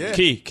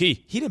immediately.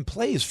 Key. He didn't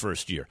play his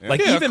first year. Yeah. Like,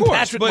 Yeah, even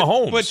Patrick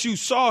Mahomes. But you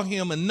saw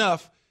him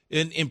enough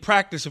in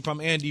practice. If I'm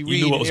Andy Reid,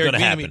 you knew what was going to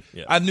happen.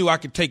 I knew I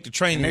could take the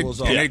training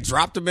wheels off. And they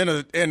dropped him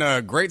in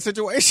a great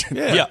situation.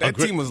 That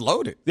team was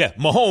loaded. Yeah,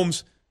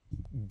 Mahomes,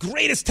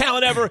 greatest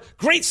talent ever,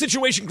 great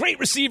situation, great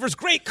receivers,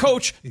 great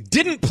coach,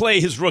 didn't play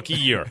his rookie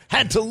year.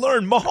 Had to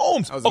learn.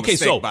 Mahomes. That was a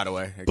mistake, by the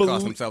way. It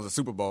cost themselves a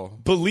Super Bowl.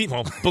 Believe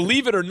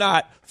it or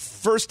not,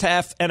 first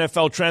half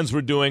NFL trends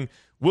we're doing,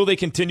 will they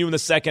continue in the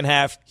second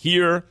half?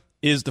 Here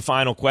is the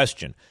final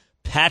question.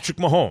 Patrick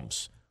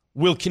Mahomes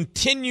will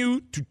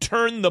continue to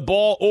turn the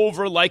ball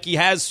over like he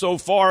has so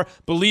far.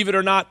 Believe it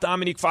or not,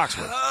 Domonique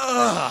Foxworth.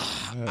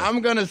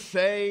 I'm going to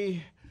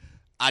say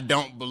I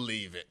don't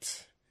believe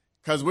it.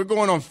 Because we're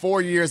going on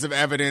 4 years of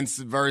evidence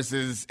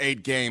versus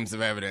 8 games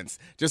of evidence.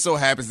 Just so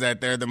happens that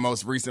they're the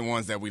most recent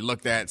ones that we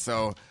looked at.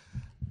 So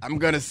I'm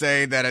going to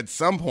say that at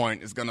some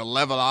point it's going to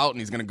level out and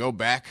he's going to go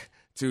back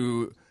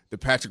to the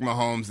Patrick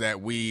Mahomes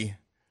that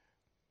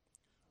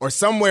or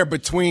somewhere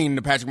between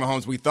the Patrick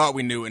Mahomes we thought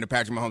we knew and the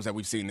Patrick Mahomes that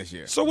we've seen this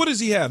year. So what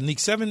does he have, Nick?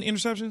 7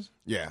 interceptions?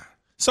 Yeah.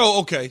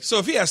 So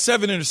if he has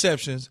 7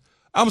 interceptions,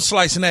 I'm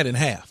slicing that in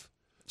half.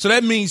 So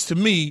that means to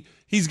me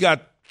he's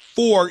got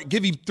 4,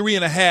 give him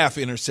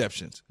 3.5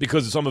 interceptions.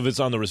 Because some of it's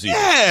on the receiver.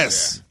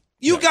 Yes.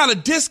 You got to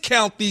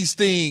discount these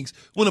things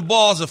when the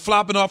balls are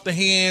flopping off the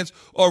hands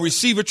or a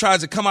receiver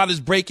tries to come out his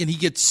break and he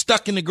gets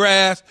stuck in the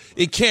grass.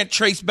 It can't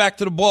trace back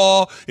to the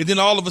ball. And then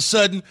all of a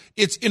sudden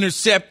it's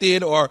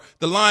intercepted or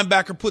the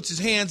linebacker puts his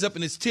hands up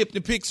and it's tipped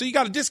and picked. So you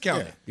got to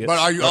discount it. Yes. But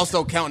are you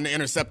also counting the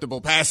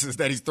interceptable passes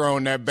that he's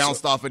throwing that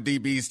bounced off a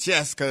DB's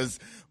chest because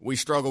we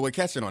struggle with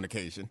catching on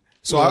occasion?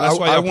 So that's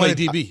why I play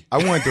DB.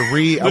 I wanted to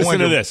read. Listen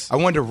to this. I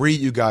wanted to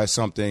read you guys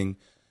something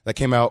that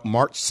came out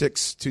March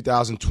 6,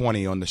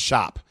 2020 on The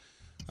Shop,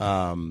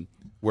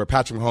 where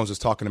Patrick Mahomes was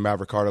talking to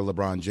Maverick Carter,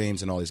 LeBron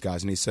James, and all these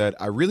guys. And he said,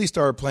 I really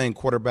started playing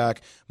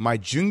quarterback my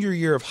junior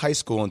year of high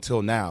school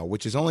until now,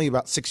 which is only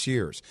about 6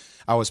 years.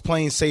 I was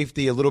playing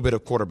safety, a little bit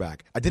of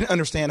quarterback. I didn't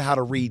understand how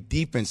to read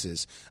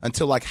defenses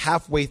until like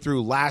halfway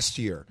through last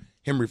year,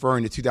 him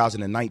referring to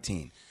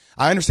 2019.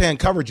 I understand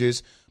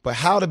coverages, but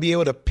how to be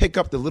able to pick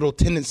up the little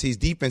tendencies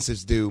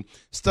defenses do,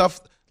 stuff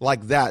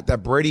like that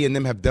Brady and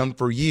them have done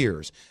for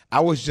years.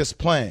 I was just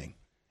playing.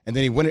 And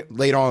then he went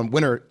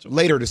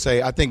later to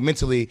say, I think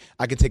mentally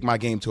I can take my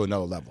game to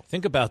another level.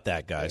 Think about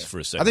that, guys, for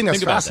a second. I think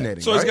that's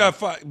fascinating. So he's got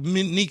 5.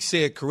 Nick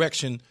said,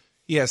 correction,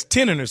 he has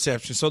 10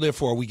 interceptions, so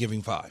therefore we give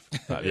him 5.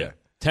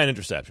 10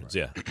 interceptions,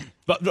 yeah.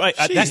 But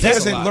he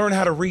hasn't learned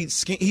how to read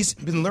schemes. He's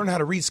been learning how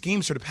to read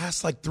schemes for the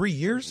past 3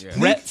 years.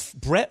 Yeah.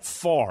 Brett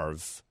Favre,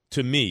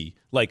 to me,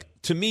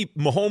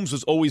 Mahomes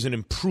was always an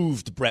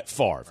improved Brett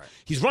Favre. Right.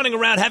 He's running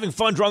around having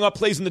fun, drawing up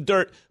plays in the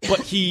dirt,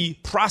 but he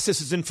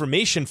processes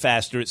information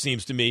faster, it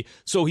seems to me,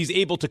 so he's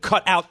able to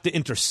cut out the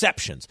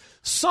interceptions.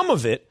 Some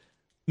of it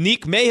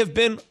Neek may have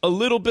been a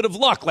little bit of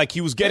luck, like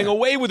he was getting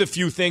away with a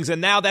few things, and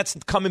now that's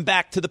coming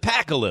back to the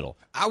pack a little.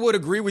 I would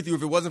agree with you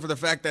if it wasn't for the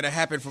fact that it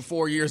happened for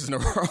 4 years in a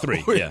row.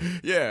 3, yeah.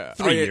 Yeah.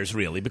 3 years,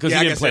 really, because he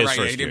didn't play his first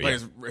year. He didn't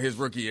play his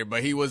rookie year,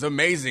 but he was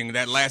amazing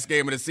that last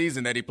game of the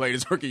season that he played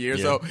his rookie year.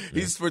 So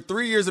he's for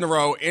 3 years in a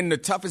row in the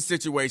toughest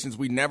situations.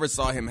 We never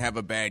saw him have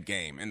a bad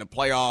game. In the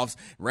playoffs,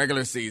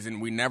 regular season,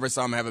 we never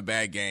saw him have a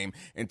bad game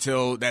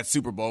until that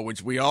Super Bowl,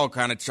 which we all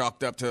kind of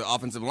chalked up to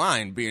offensive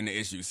line being the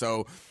issue.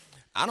 So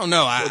I don't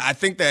know. I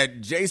think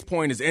that Jay's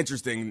point is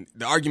interesting.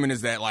 The argument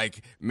is that,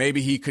 like,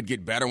 maybe he could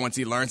get better once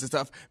he learns this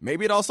stuff.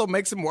 Maybe it also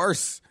makes him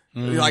worse.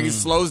 Like, he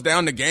slows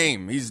down the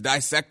game. He's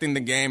dissecting the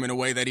game in a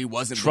way that he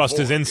wasn't Trust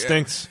before. his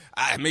instincts.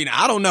 Yeah. I mean,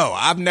 I don't know.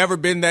 I've never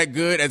been that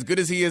good. As good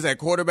as he is at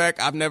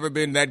quarterback, I've never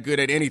been that good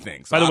at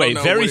anything. So By the way,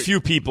 very few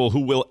people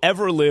who will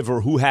ever live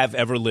or who have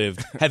ever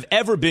lived have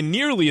ever been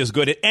nearly as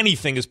good at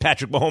anything as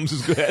Patrick Mahomes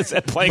is good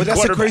at playing But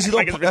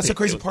quarterback. that's the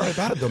crazy part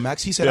about it, though,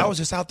 Max. He said, I was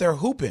just out there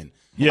hooping.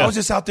 Yeah. I was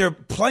just out there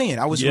playing.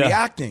 I was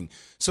reacting.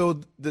 So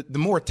the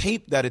more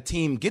tape that a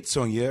team gets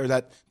on you or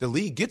that the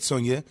league gets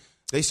on you,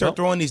 they start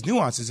throwing these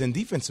nuances in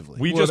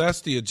defensively.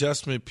 That's the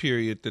adjustment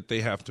period that they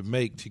have to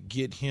make to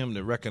get him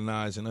to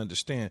recognize and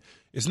understand.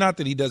 It's not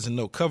that he doesn't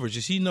know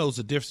coverages. He knows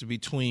the difference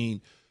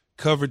between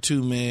cover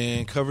 2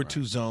 man, cover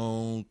 2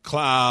 zone,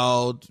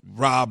 cloud,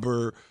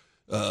 robber,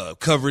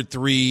 cover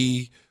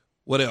 3,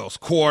 what else?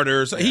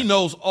 Quarters. He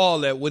knows all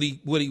that. What he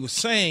was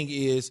saying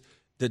is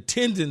the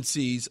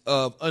tendencies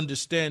of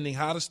understanding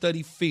how to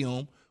study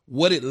film,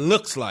 what it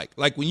looks like.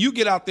 Like when you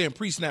get out there and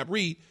pre-snap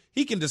read,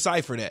 he can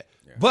decipher that.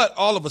 Yeah. But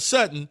all of a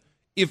sudden,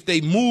 if they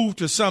move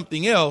to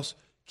something else,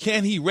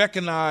 can he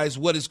recognize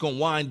what it's going to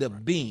wind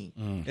up being?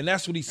 And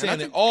that's what he's saying.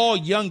 That all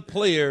young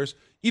players,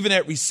 even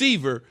at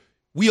receiver,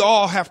 we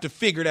all have to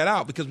figure that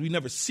out because we've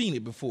never seen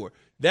it before.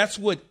 That's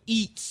what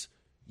eats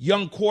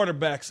young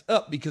quarterbacks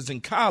up because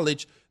in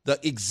college, the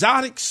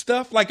exotic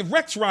stuff, like if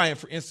Rex Ryan,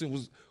 for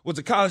instance, was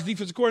a college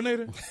defensive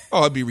coordinator,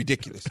 it'd be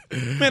ridiculous.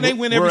 Man, they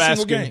win every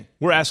single game.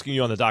 We're asking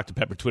you on the Dr.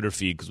 Pepper Twitter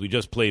feed because we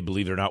just played,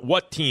 believe it or not,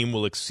 what team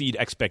will exceed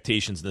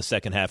expectations in the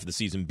second half of the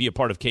season? Be a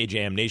part of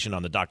KJM Nation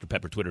on the Dr.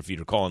 Pepper Twitter feed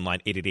or call in line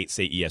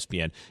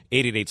 888-SAY-ESPN,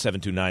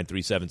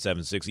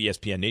 888-729-3776.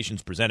 ESPN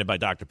Nation's presented by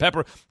Dr.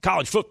 Pepper.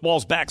 College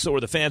football's back, so are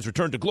the fans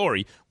return to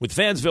glory with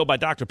Fansville by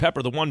Dr.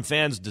 Pepper, the one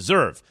fans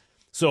deserve.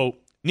 So,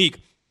 Neek,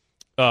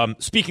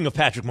 speaking of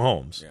Patrick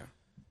Mahomes,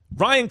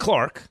 Ryan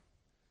Clark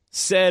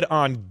said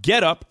on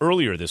Get Up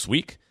earlier this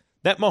week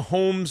that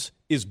Mahomes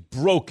is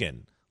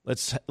broken.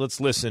 Let's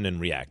listen and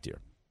react here.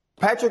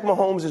 Patrick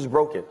Mahomes is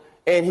broken.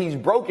 And he's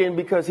broken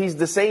because he's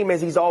the same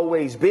as he's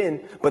always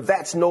been, but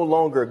that's no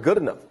longer good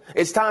enough.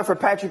 It's time for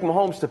Patrick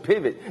Mahomes to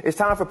pivot. It's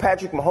time for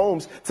Patrick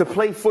Mahomes to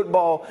play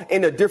football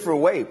in a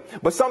different way.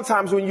 But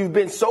sometimes when you've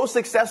been so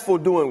successful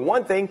doing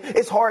one thing,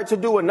 it's hard to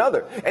do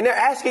another. And they're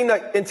asking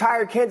the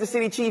entire Kansas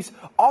City Chiefs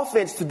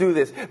offense to do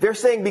this. They're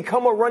saying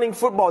become a running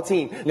football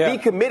team. Yeah. Be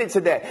committed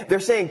to that.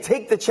 They're saying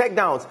take the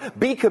checkdowns.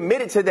 Be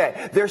committed to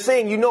that. They're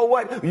saying, you know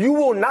what? You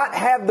will not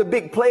have the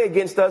big play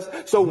against us,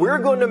 so we're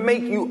going to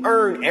make you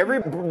earn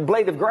every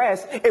blade of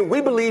grass, and we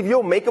believe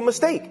you'll make a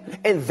mistake.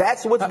 And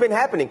that's what's been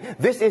happening.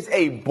 This is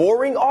a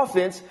boring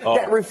offense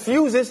that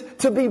refuses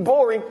to be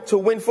boring to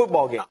win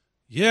football games.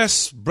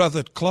 Yes,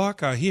 Brother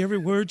Clark, I hear every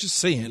word you're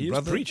saying, He's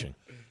brother. Preaching.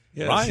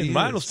 Yes,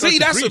 Ryan will start See,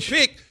 to that's preach. a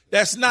pick.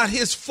 That's not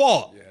his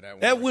fault. Yeah,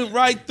 that went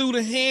right through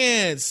the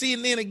hands. See,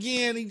 and then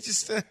again, he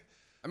just... I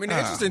mean, the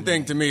interesting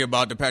thing to me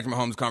about the Patrick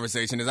Mahomes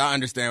conversation is I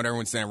understand what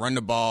everyone's saying. Run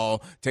the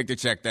ball, take the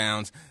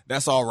checkdowns.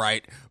 That's all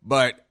right.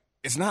 But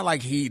it's not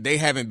like they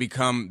haven't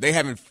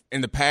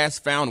in the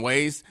past found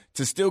ways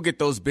to still get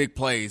those big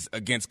plays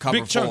against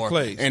cover 4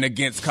 and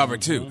against cover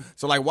 2.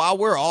 So, like, while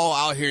we're all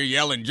out here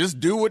yelling, just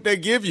do what they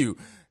give you.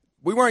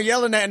 We weren't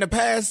yelling that in the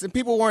past, and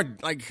people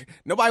weren't, like,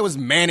 nobody was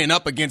manning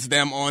up against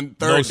them on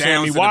third downs.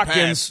 Sammy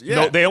Watkins. Yeah.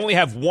 No, they only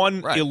have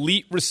one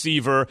elite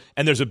receiver,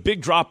 and there's a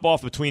big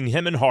drop-off between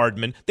him and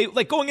Hardman. They,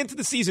 like, going into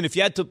the season, if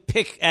you had to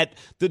pick at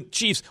the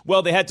Chiefs,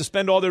 well, they had to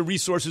spend all their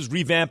resources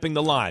revamping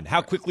the line.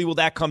 How quickly will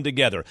that come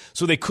together?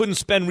 So they couldn't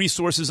spend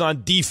resources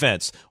on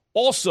defense.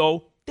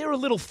 Also, they're a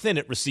little thin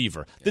at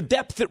receiver. The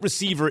depth at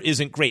receiver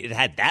isn't great. It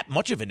had that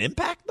much of an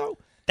impact, though?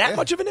 That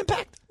much of an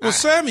impact? Well,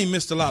 Sammy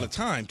missed a lot of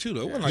time, too,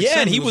 though. Like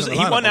and he went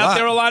out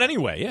there a lot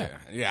anyway,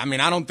 Yeah, I mean,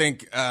 I don't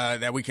think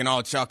that we can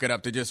all chalk it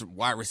up to just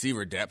wide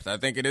receiver depth. I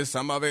think it is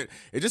some of it.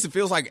 It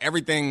feels like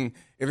everything,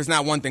 if it's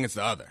not one thing, it's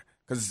the other.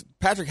 Because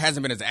Patrick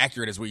hasn't been as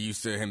accurate as we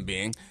used to him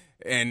being.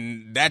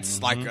 And that's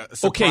like a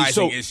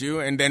surprising issue.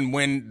 And then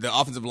when the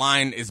offensive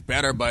line is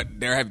better, but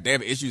they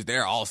have issues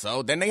there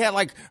also. Then they had,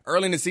 like,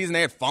 early in the season,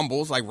 they had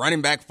fumbles, like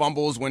running back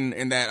fumbles when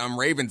in that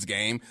Ravens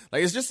game.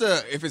 Like, it's just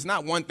if it's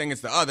not one thing,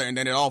 it's the other, and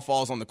then it all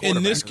falls on the quarterback.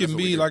 And this can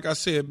be, like I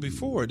said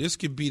before, this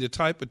could be the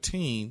type of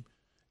team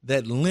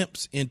that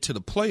limps into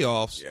the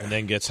playoffs. And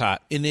then gets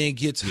hot.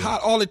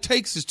 All it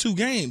takes is 2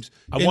 games.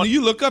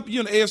 You look up,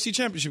 you're in the AFC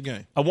Championship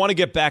game. I want to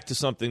get back to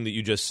something that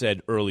you just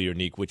said earlier,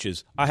 Neek, which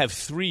is I have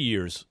 3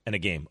 years and a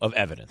game of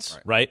evidence,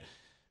 right?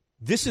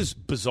 this is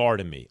bizarre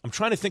to me. I'm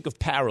trying to think of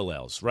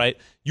parallels, right?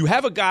 You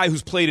have a guy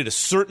who's played at a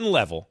certain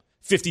level,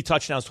 50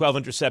 touchdowns, 12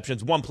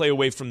 interceptions, one play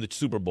away from the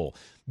Super Bowl.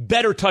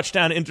 Better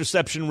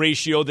touchdown-interception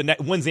ratio,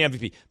 wins the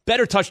MVP.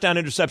 Better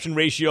touchdown-interception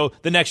ratio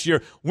the next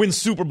year, wins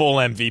Super Bowl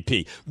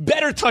MVP.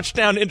 Better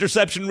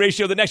touchdown-interception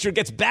ratio the next year,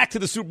 gets back to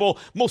the Super Bowl,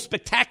 most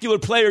spectacular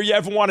player you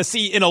ever want to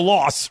see in a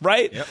loss,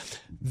 right? Yep.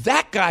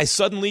 That guy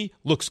suddenly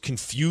looks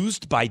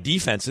confused by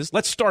defenses.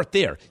 Let's start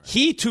there.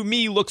 He, to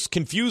me, looks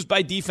confused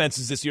by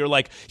defenses this year,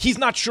 like he's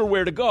not sure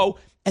where to go.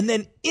 And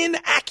then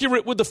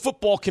inaccurate with the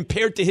football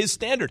compared to his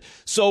standard.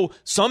 So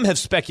some have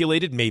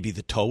speculated maybe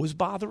the toe is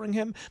bothering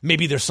him.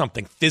 Maybe there's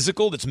something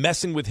physical that's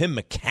messing with him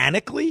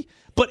mechanically.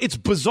 But it's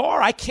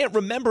bizarre. I can't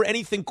remember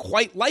anything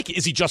quite like it.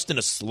 Is he just in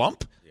a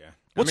slump? Yeah.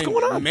 What's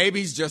going on? Maybe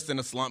he's just in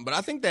a slump. But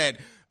I think that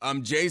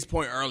Jay's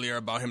point earlier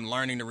about him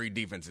learning to read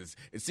defenses,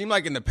 it seemed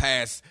like in the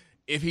past,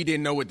 if he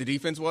didn't know what the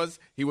defense was,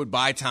 he would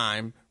buy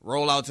time,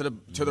 roll out to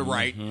the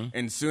right,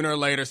 and sooner or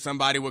later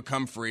somebody would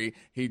come free.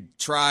 He'd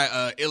try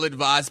a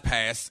ill-advised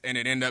pass, and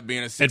it ended up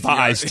being a 60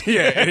 advised.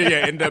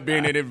 Ended up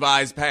being an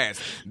advised pass.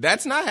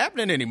 That's not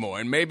happening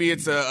anymore, and maybe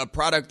it's a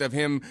product of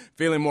him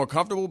feeling more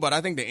comfortable. But I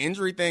think the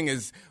injury thing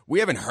is we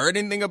haven't heard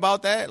anything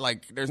about that.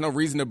 Like, there's no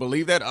reason to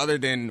believe that other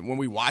than when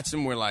we watch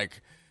him, we're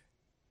like,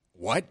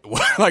 what?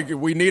 Like,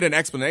 we need an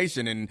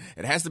explanation, and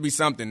it has to be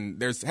something.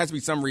 There has to be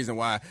some reason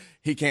why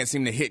he can't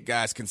seem to hit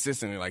guys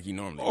consistently like he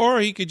normally does.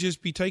 Or he could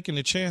just be taking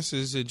the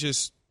chances and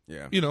just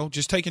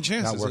taking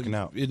chances. Not working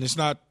out. And it's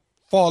not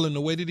falling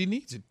the way that he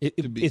needs it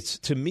to be.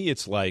 To me,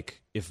 it's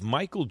like if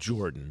Michael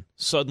Jordan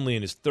suddenly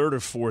in his third or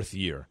fourth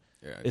year,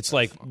 it's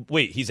like,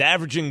 wait, he's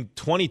averaging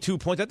 22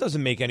 points. That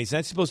doesn't make any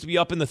sense. He's supposed to be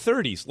up in the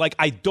 30s. Like,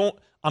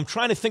 I'm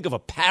trying to think of a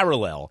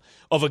parallel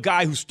of a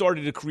guy who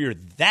started a career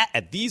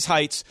at these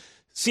heights,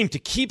 seemed to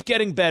keep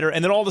getting better,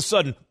 and then all of a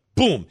sudden,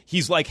 boom,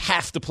 he's like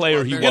half the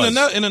player he was.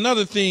 And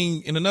another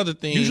thing,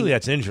 usually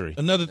that's injury.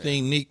 Another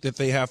thing, Nick, that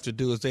they have to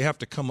do is they have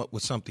to come up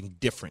with something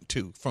different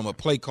too, from a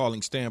play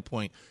calling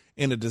standpoint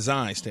and a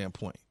design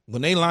standpoint.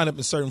 When they line up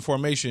in certain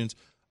formations,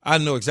 I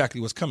know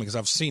exactly what's coming because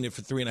I've seen it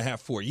for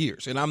 3.5, 4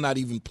 years, and I'm not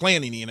even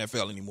playing in the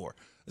NFL anymore.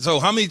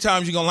 So how many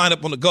times you going to line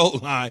up on the goal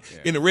line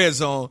in the red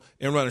zone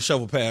and run a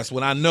shovel pass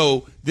when I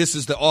know this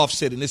is the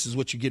offset and this is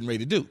what you're getting ready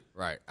to do?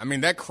 Right. I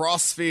mean, that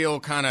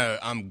crossfield kind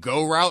of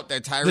go route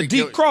that Tyreek. The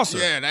deep crosser.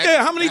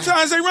 Yeah, how many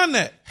times they run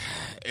that?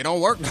 It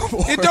don't work no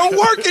more. It don't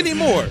work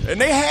anymore. And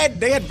they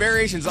had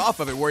variations off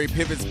of it where he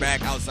pivots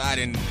back outside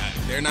and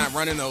they're not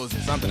running those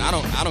or something. I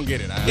don't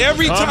get it.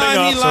 Every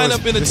time he line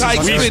up in a tight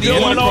split, we still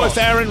don't know if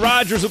Aaron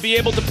Rodgers will be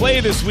able to play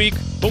this week,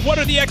 but what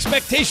are the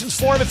expectations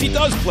for him if he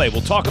does play?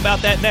 We'll talk about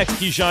that next.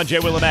 Keyshawn, J.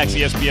 Will, and Max,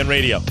 ESPN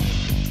Radio.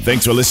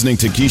 Thanks for listening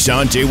to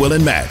Keyshawn, J. Will,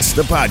 and Max,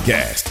 the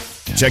podcast.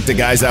 Check the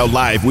guys out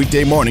live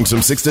weekday mornings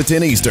from 6 to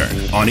 10 Eastern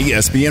on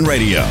ESPN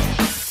Radio.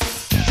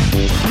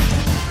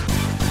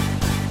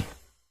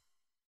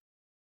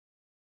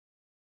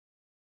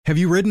 Have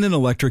you ridden an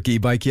electric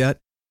e-bike yet?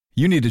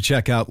 You need to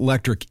check out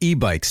Electric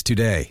E-Bikes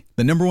today,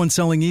 the #1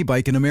 selling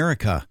e-bike in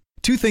America.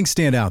 Two things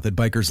stand out that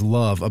bikers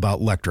love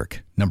about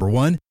Electric. Number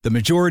one, the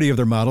majority of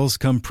their models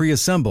come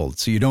pre-assembled,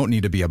 so you don't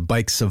need to be a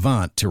bike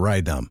savant to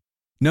ride them.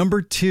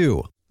 Number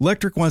two,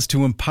 Electric wants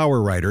to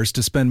empower riders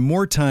to spend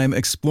more time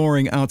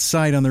exploring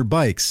outside on their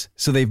bikes,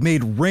 so they've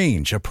made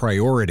range a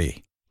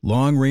priority.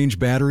 Long-range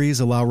batteries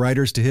allow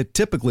riders to hit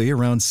typically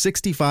around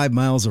 65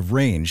 miles of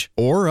range,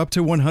 or up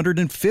to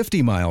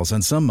 150 miles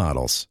on some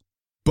models.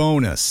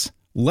 Bonus,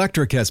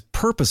 Electric has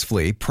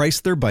purposefully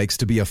priced their bikes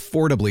to be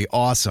affordably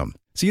awesome,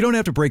 so you don't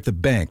have to break the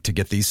bank to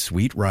get these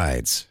sweet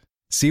rides.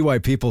 See why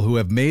people who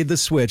have made the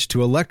switch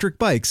to electric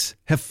bikes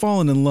have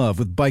fallen in love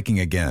with biking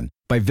again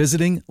by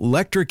visiting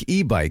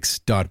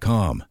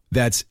lectricebikes.com.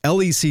 That's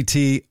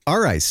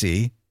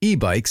LECTRIC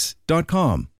ebikes.com.